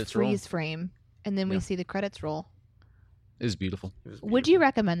the it credits roll. freeze frame, and then we see the credits roll. It was beautiful. Would you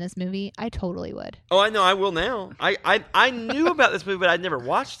recommend this movie? I totally would. Oh, I know. I will now. I knew about this movie, but I'd never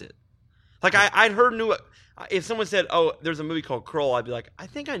watched it. Like, I'd heard if someone said, "Oh, there's a movie called Krull," I'd be like, "I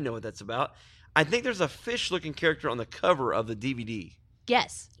think I know what that's about." I think there's a fish-looking character on the cover of the DVD.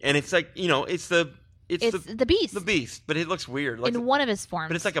 Yes. And it's like, it's the beast. The beast, but it looks weird. Like in one of his forms.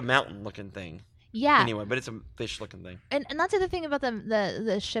 But it's like a mountain-looking thing. Yeah. Anyway, but it's a fish-looking thing. And that's the other thing about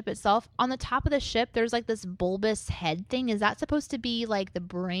the ship itself. On the top of the ship, there's like this bulbous head thing. Is that supposed to be like the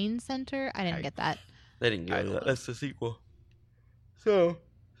brain center? I didn't get that. They didn't get that. That's the sequel. So,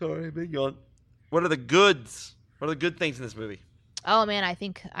 sorry, big yawn. What are the goods? What are the good things in this movie? Oh, man, I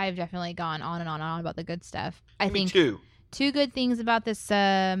think I've definitely gone on and on and on about the good stuff. I think two good things about this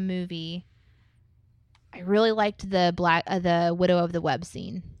movie. I really liked the Widow of the Web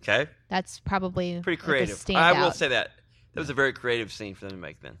scene. Okay. That's probably pretty creative. Like I will say that. That was a very creative scene for them to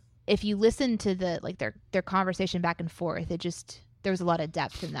make then. If you listen to their conversation back and forth, there was a lot of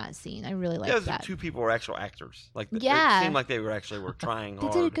depth in that scene. I really liked that. Two people were actual actors. Like, it seemed like they were trying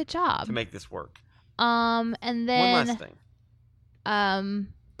hard. They did a good job to make this work. And then one last thing.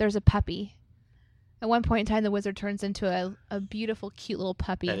 There's a puppy. At one point in time, the wizard turns into a beautiful, cute little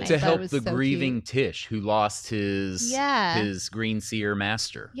puppy. And to help the so grieving cute. Tish, who lost his green seer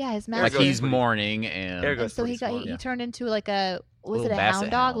master. Yeah, his master. Like, he's mourning, and so he turned into like a it a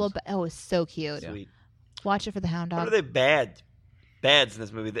hound dog? It was so cute. Sweet. Watch it for the hound dog. What are they bads in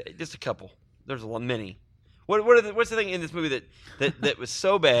this movie? Just a couple. There's many. What's the thing in this movie that was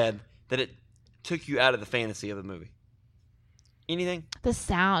so bad that it took you out of the fantasy of the movie? Anything? The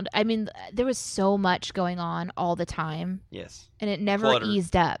sound. I mean, there was so much going on all the time. Yes. And it never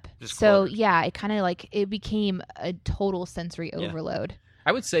eased up. Just so, cluttered. yeah, it kind of it became a total sensory overload.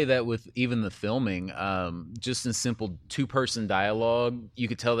 I would say that with even the filming, just in simple two-person dialogue, you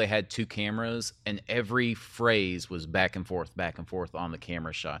could tell they had two cameras, and every phrase was back and forth on the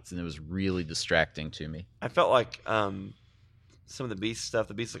camera shots, and it was really distracting to me. I felt like some of the Beast stuff,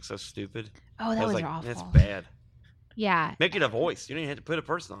 the Beast looks so stupid. Oh, that was like, awful. That's bad. Yeah. Make it a voice. You don't even have to put a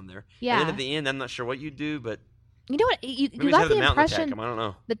person on there. Yeah. And then at the end, I'm not sure what you do, but you know what? You maybe got have the mountain attack impression him. I don't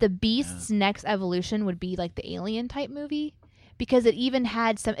know. that the Beast's next evolution would be like the Alien type movie, because it even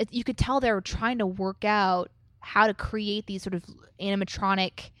had some. You could tell they were trying to work out how to create these sort of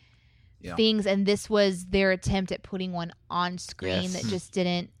animatronic things, and this was their attempt at putting one on screen that just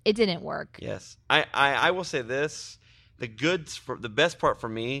didn't work. Yes, I will say this: the best part for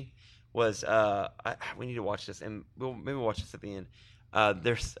me was we need to watch this, and maybe we'll watch this at the end.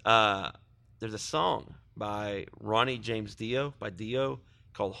 There's a song by Ronnie James Dio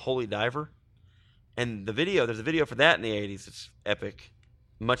called "Holy Diver," and there's a video for that in the '80s. It's epic,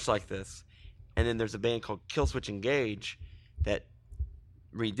 much like this. And then there's a band called Killswitch Engage that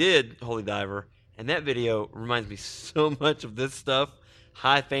redid "Holy Diver," and that video reminds me so much of this stuff.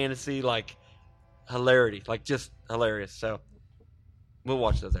 High fantasy, like hilarity, like just hilarious. So we'll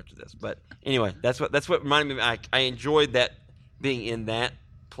watch those after this. But anyway, that's what reminded me. I enjoyed that being in that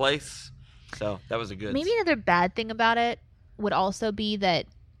place. So that was a good. Maybe another bad thing about it would also be that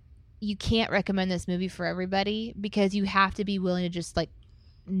you can't recommend this movie for everybody, because you have to be willing to just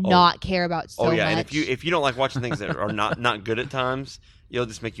not care about so much. And if you don't like watching things that are not good at times, it'll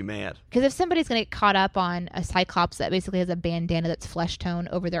just make you mad. Because if somebody's going to get caught up on a Cyclops that basically has a bandana that's flesh tone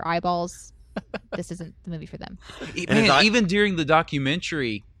over their eyeballs, this isn't the movie for them. Man, even during the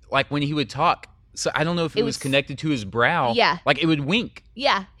documentary, like when he would talk, so I don't know if it was connected to his brow. Yeah. Like it would wink.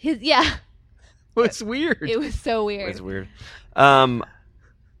 Yeah. It's weird. It was so weird. It's weird.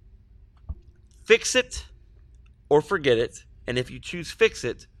 Fix it or forget it. And if you choose fix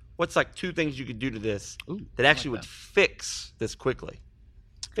it, what's like two things you could do to this that actually would fix this quickly?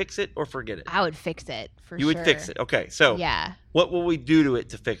 Fix it or forget it. I would fix it for sure. You would fix it. Okay. So what will we do to it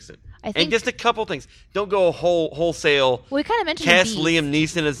to fix it? I think, and just a couple things. Don't go wholesale. We kind of mentioned cast Liam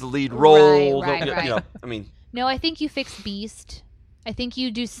Neeson as the lead role. Right. No, I think you fix Beast. I think you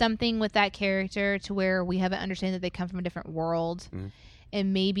do something with that character to where we have an understanding that they come from a different world,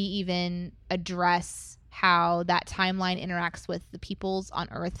 and maybe even address how that timeline interacts with the people's on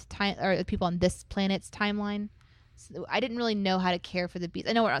Earth time, or the people on this planet's timeline. I didn't really know how to care for the beast.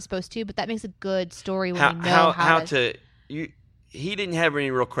 I know we're not supposed to, but that makes a good story when we know how to. He didn't have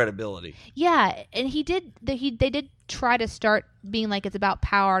any real credibility. Yeah, and they did try to start being like it's about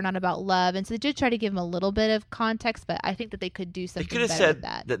power, not about love, and so they did try to give him a little bit of context. But I think that they could do something. They could have better said with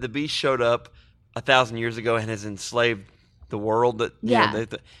that. that the beast showed up 1,000 years ago and has enslaved the world. That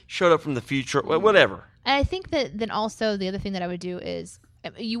that showed up from the future. Whatever. And I think that then also the other thing that I would do is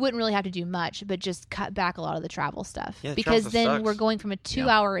you wouldn't really have to do much, but just cut back a lot of the travel stuff because then sucks. we're going from a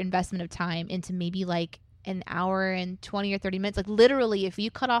 2-hour investment of time into maybe like an hour and 20 or 30 minutes. Like literally, if you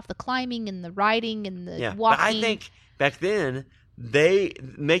cut off the climbing and the riding and the walking. But I think back then,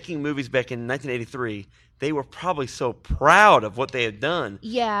 making movies back in 1983, they were probably so proud of what they had done.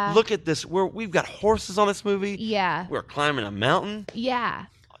 Yeah. Look at this. We've got horses on this movie. Yeah. We're climbing a mountain. Yeah.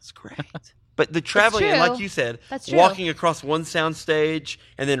 That's great. But the traveling, and like you said, walking across one sound stage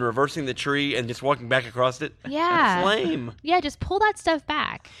and then reversing the tree and just walking back across it. Yeah. That's lame. Yeah, just pull that stuff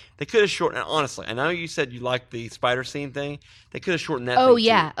back. They could have shortened. Honestly, I know you said you liked the spider scene thing. They could have shortened that. Oh thing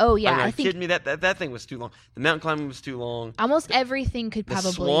yeah. too. Oh yeah. Are you kidding me? That thing was too long. The mountain climbing was too long. Almost everything could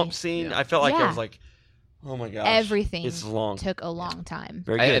probably. The swamp scene. I felt like I was like, oh my gosh. Everything. It's long. Took a long time.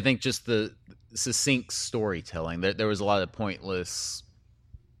 Very good. I think just the succinct storytelling. There was a lot of pointless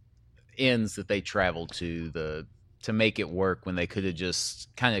ends that they traveled to make it work when they could have just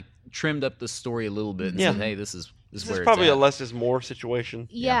kind of trimmed up the story a little bit and said, hey, this is where probably it's a at. less is more situation.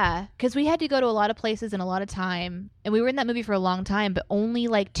 Yeah, because we had to go to a lot of places in a lot of time, and we were in that movie for a long time, but only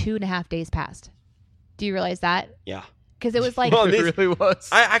like 2.5 days passed. Do you realize that? Yeah. Because it was like It really was.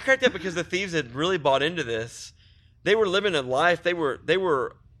 I cracked that because the thieves had really bought into this. They were living a life. They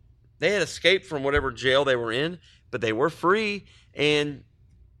had escaped from whatever jail they were in, but they were free, and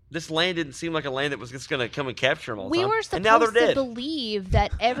this land didn't seem like a land that was just going to come and capture them all the time. We were and now they're supposed to dead. believe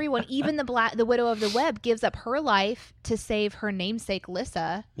that everyone, even the widow of the web, gives up her life to save her namesake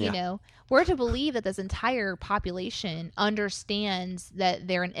Lissa. Yeah. You know, we're to believe that this entire population understands that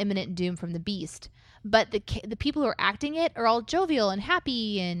they're in imminent doom from the beast. But the people who are acting it are all jovial and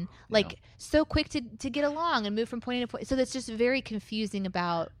happy and like so quick to get along and move from point A to point. So that's just very confusing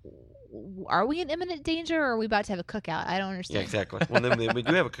about. Are we in imminent danger, or are we about to have a cookout? I don't understand. Yeah, exactly. Well, then we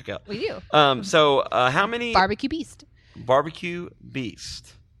do have a cookout. We do. So how many Barbecue beast? Barbecue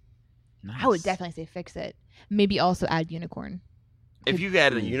beast. Nice. I would definitely say fix it. Maybe also add unicorn. If you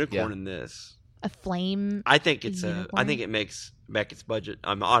add a unicorn in this, A flame. I think unicorn? I think it makes back its budget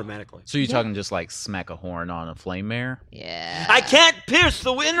automatically. So you're talking just like smack a horn on a flame mare? Yeah. I can't pierce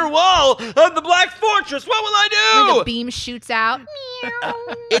the inner wall of the Black Fortress. What will I When do? the beam shoots out.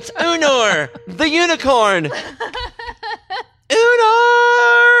 It's Unor, the unicorn.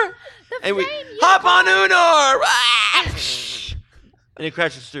 Unor! And we hop on Unor! And it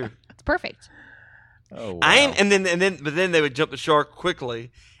crashes through. It's perfect. Oh, wow. But then they would jump the shark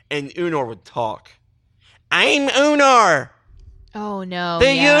quickly, and Unor would talk. I'm Unor, Oh no.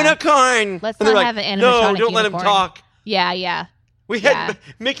 the yeah. unicorn. Let's And they're not like, have an No, animatronic don't let him unicorn." talk. Yeah. We had Yeah.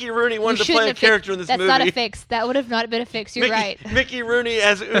 Mickey Rooney wanted You to play a shouldn't have character in this That's movie. not a fix. That would have not been a fix. You're right. Mickey Rooney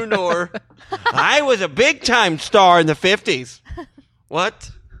as Unor. I was a big time star in the 50s.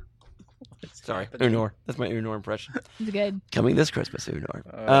 What? Sorry, Unor. That's my Unor impression. It's good. Coming this Christmas,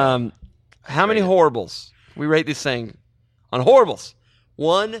 Unor. How many horribles? We rate this thing on horribles.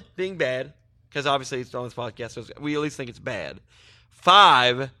 1 being bad, because obviously it's on this podcast, so we at least think it's bad.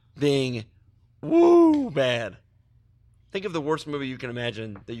 5 being woo bad. Think of the worst movie you can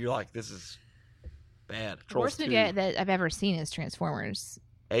imagine that you're like, this is bad. The Trolls worst 2, movie that I've ever seen is Transformers.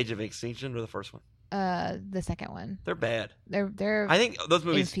 Age of Extinction, or the first one. The second one. They're bad. They're I think those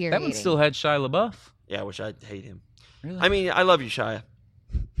movies. infuriating. That one still had Shia LaBeouf. Yeah, I wish I hate him. Really? I mean, I love you, Shia.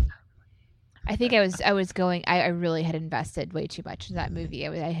 I think I was going. I really had invested way too much in that movie.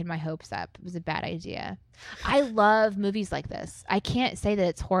 I had my hopes up. It was a bad idea. I love movies like this. I can't say that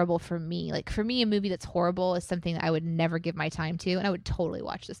it's horrible for me. Like for me, a movie that's horrible is something that I would never give my time to, and I would totally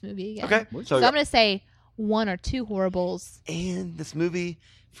watch this movie again. Okay, So I'm gonna say 1 or 2 horribles. and this movie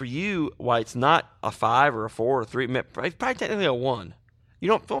for you, why it's not a 5 or a 4 or a 3, it's probably technically a 1. You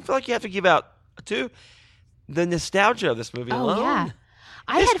don't feel like you have to give out a 2. The nostalgia of this movie alone. Yeah.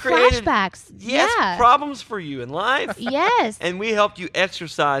 I This had created- flashbacks. Yes, Yeah. problems for you in life. Yes. And we helped you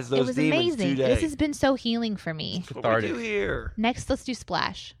exercise those It was demons amazing. today. This has been so healing for me. That's what we do cathartic. here. Next, let's do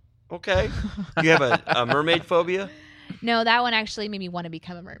Splash. Okay. You have a mermaid phobia? No, that one actually made me want to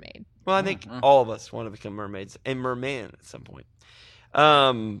become a mermaid. Well, I think all of us want to become mermaids and merman at some point.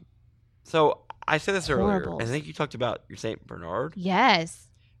 So I said this earlier, Horribles. and I think you talked about your Saint Bernard. Yes.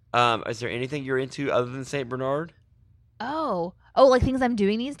 Is there anything you're into other than Saint Bernard? Oh, like things I'm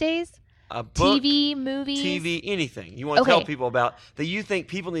doing these days? a book, TV, movies. TV, anything you want to tell people about that you think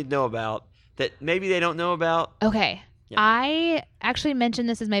people need to know about that maybe they don't know about. Okay. Yeah. I actually mentioned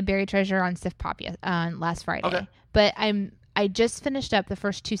this as my buried treasure on Stiff Pop on last Friday. Okay. But I just finished up the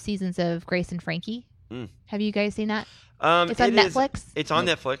first 2 seasons of Grace and Frankie. Have you guys seen that? It's on Netflix. It's on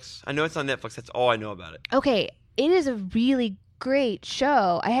Netflix. I know it's on Netflix. That's all I know about it. Okay. It is a really great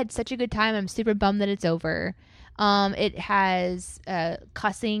show. I had such a good time. I'm super bummed that it's over. It has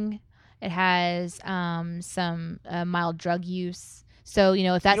cussing. It has some mild drug use. So,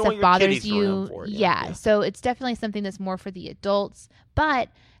 if that stuff bothers you, yeah. So it's definitely something that's more for the adults. But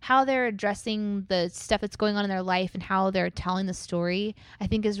how they're addressing the stuff that's going on in their life and how they're telling the story, I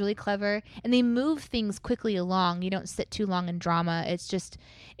think is really clever. And they move things quickly along. You don't sit too long in drama.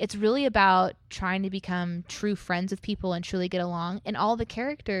 It's really about trying to become true friends with people and truly get along. And all the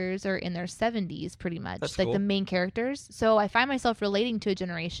characters are in their 70s pretty much. That's like cool. The main characters. So I find myself relating to a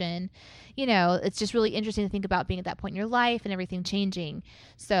generation. It's just really interesting to think about being at that point in your life and everything changing.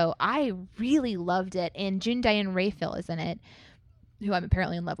 So I really loved it. And June Diane Raphael is in it, who I'm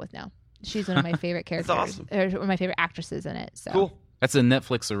apparently in love with now. She's one of my favorite characters. That's awesome. Or one of my favorite actresses in it. So Cool. That's a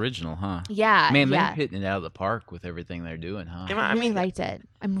Netflix original, huh? Yeah. Man, they're yeah. hitting it out of the park with everything they're doing, huh? I really liked it.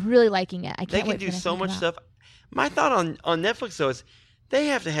 I'm really liking it. I can't They wait can for do it so to come much out. stuff. My thought on Netflix though is they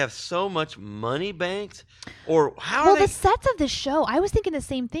have to have so much money banked, or how Well, are they? the sets of this show, I was thinking the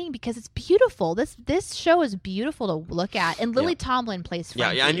same thing because it's beautiful. This show is beautiful to look at, and Lily Tomlin plays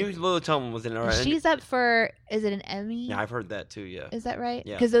Frankie. Yeah, I knew Lily Tomlin was in it. And Right? she's up for, is it an Emmy? Yeah, I've heard that too. Yeah. Is that right?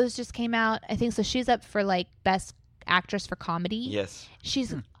 Yeah. Because those just came out. I think so. She's up for like best actress for comedy. Yes.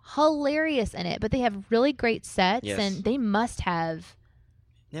 She's hilarious in it, but they have really great sets, Yes. and they must have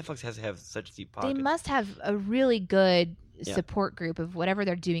Netflix has to have such deep pockets. they must have a really good Yeah. support group of whatever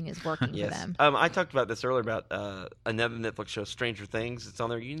they're doing is working Yes. for them. I talked about this earlier about another Netflix show, Stranger Things. It's on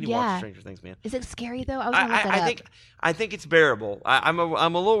there. You need to Yeah. watch Stranger Things, man. Is it scary though? I was gonna look that up. I think it's bearable. I'm a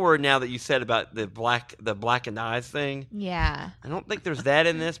little worried now that you said about the blackened eyes thing. Yeah. I don't think there's that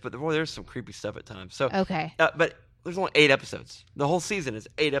in this, but there's some creepy stuff at times. So, Okay. but there's only 8 episodes. The whole season is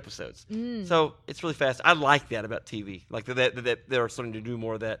 8 episodes. So it's really fast. I like that about TV. Like that they're starting to do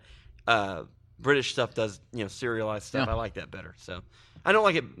more of that. British stuff does, serialized stuff. Yeah. I like that better. So I don't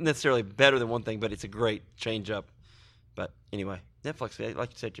like it necessarily better than one thing, but it's a great change up. But anyway, Netflix, like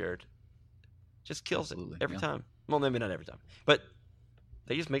you said, Jared, just kills Absolutely, it every yeah. time. Well, maybe not every time, but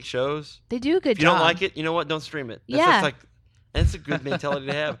they just make shows. They do a good If you job. don't like it, you know what? Don't stream it. Yeah. That's a good mentality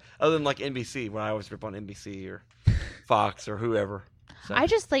to have. Other than like NBC, when I always rip on NBC or Fox or whoever. So, I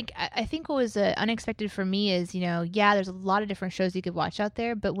just I think what was unexpected for me is, there's a lot of different shows you could watch out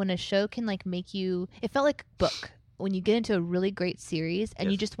there, but when a show can make you, it felt like a book. When you get into a really great series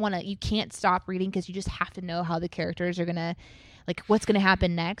and you just you can't stop reading because you just have to know how the characters are going to, what's going to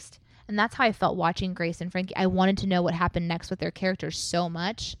happen next. And that's how I felt watching Grace and Frankie. I wanted to know what happened next with their characters so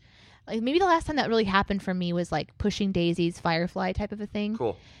much. Like maybe the last time that really happened for me was like Pushing Daisies, Firefly type of a thing.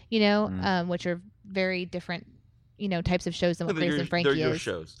 cool. Which are very different types of shows than what They're Grace your- and Frankie they're your is.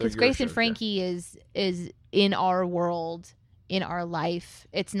 shows. They're Because your Grace and shows, yeah. Frankie is in our world, in our life.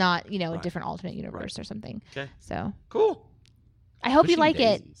 It's not, a Right. different alternate universe or something. Okay. So Cool. I hope you Pushing like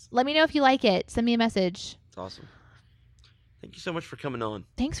Daisies. it. Let me know if you like it. Send me a message. It's awesome. Thank you so much for coming on.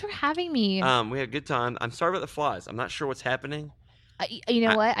 Thanks for having me. We had a good time. I'm sorry about the flies. I'm not sure what's happening. You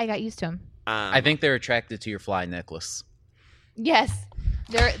know what? I got used to them. I think they're attracted to your fly necklace. Yes,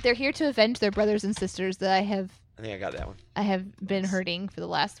 they're here to avenge their brothers and sisters that I think I got that one. have been hurting for the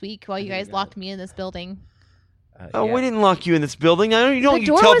last week while you think you guys got locked me in this building. Oh, Yeah. we didn't lock you in this building. I don't The you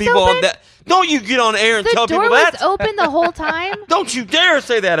door tell was people open? that. Don't you get on air and The tell door people was that. open the whole time. Don't you dare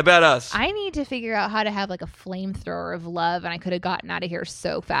say that about us. I need to figure out how to have a flamethrower of love, and I could have gotten out of here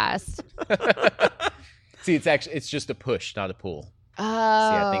so fast. See, it's just a push, not a pull. Oh,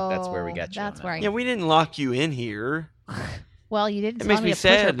 I think that's where we got you on That's that where. Yeah, we didn't lock you in here. Well, you didn't It tell makes me me to push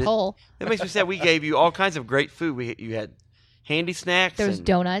or sad that- pull. That makes me sad. We gave you all kinds of great food. You had handy snacks. There was and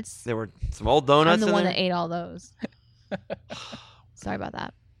donuts. There were some old donuts. I'm the in one there. that ate all those. Sorry about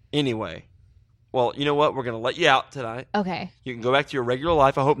that. Anyway, well, you know what? We're gonna let you out tonight. Okay. You can go back to your regular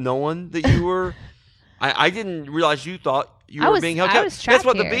life. I hope no one that you were. I didn't realize you thought you I were was- being held I captive. was That's trapped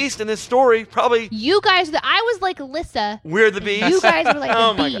what here. the Beast in this story probably. You guys, I was like Alyssa. We're the Beast. You guys were like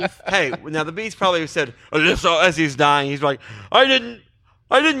Oh the my God. beast. Hey, now the Beast probably said, Alyssa, as he's dying, he's like, I didn't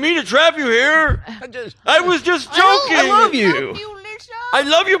mean to trap you here. I was just joking. I love you. I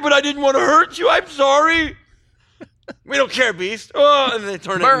love you, but I didn't want to hurt you. I'm sorry. We don't care, Beast. Oh, and they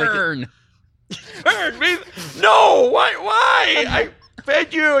turn it and Burn. make it. Burn, Beast. No, why? I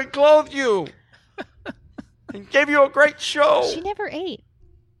fed you and clothed you and gave you a great show. She never ate.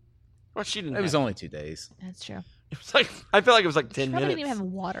 Well, she didn't. It was only 2 days. That's true. It was like I feel like it was like She 10 probably minutes. didn't even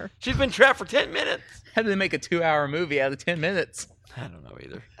have water. She's been trapped for 10 minutes. How did they make a 2-hour movie out of 10 minutes? I don't know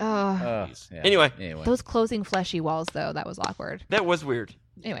either. Oh, Yeah. Anyway. those closing fleshy walls, though, that was awkward. That was weird.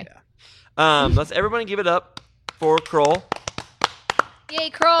 Anyway. Yeah. Let's everybody give it up for Krull. Yay,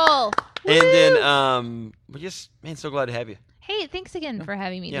 Krull! And then we're just so glad to have you. Hey, thanks again for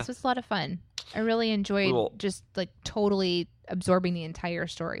having me. Yeah. This was a lot of fun. I really enjoyed just like totally absorbing the entire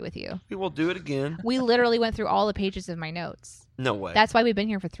story with you. We will do it again. We literally went through all the pages of my notes. No way. That's why we've been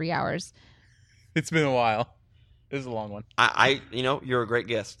here for 3 hours. It's been a while. It was a long one. I you're a great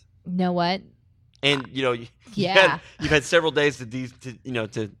guest. You know what? And Yeah. you've had several days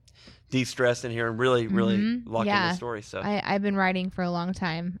to de-stress in here and really lock in the story. So I've been writing for a long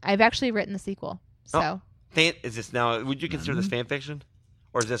time. I've actually written the sequel. So is this now? Would you consider this fan fiction,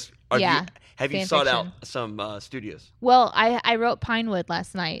 or is this? Yeah, Have you fan sought fiction. out some studios? well, I wrote Pinewood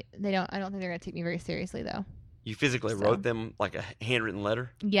last night. I don't think they're gonna take me very seriously though. You physically wrote them like a handwritten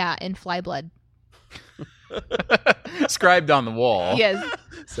letter. Yeah, in fly blood. Scribed on the wall. Yes.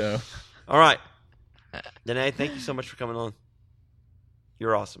 So. All right, Danae, thank you so much for coming on.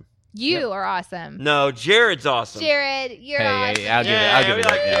 You're awesome. You are awesome. No, Jared's awesome. Jared, you're awesome. Hey, I'll give we it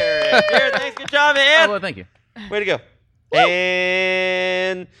like that. Jared. Jared, thanks. Good job, man. Oh, well, thank you. Way to go.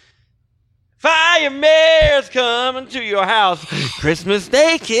 And fire mare's coming to your house. Christmas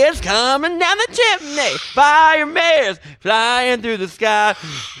Day kids coming down the chimney. Fire mare's flying through the sky.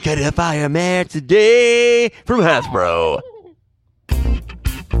 Get a fire mare today from Hasbro.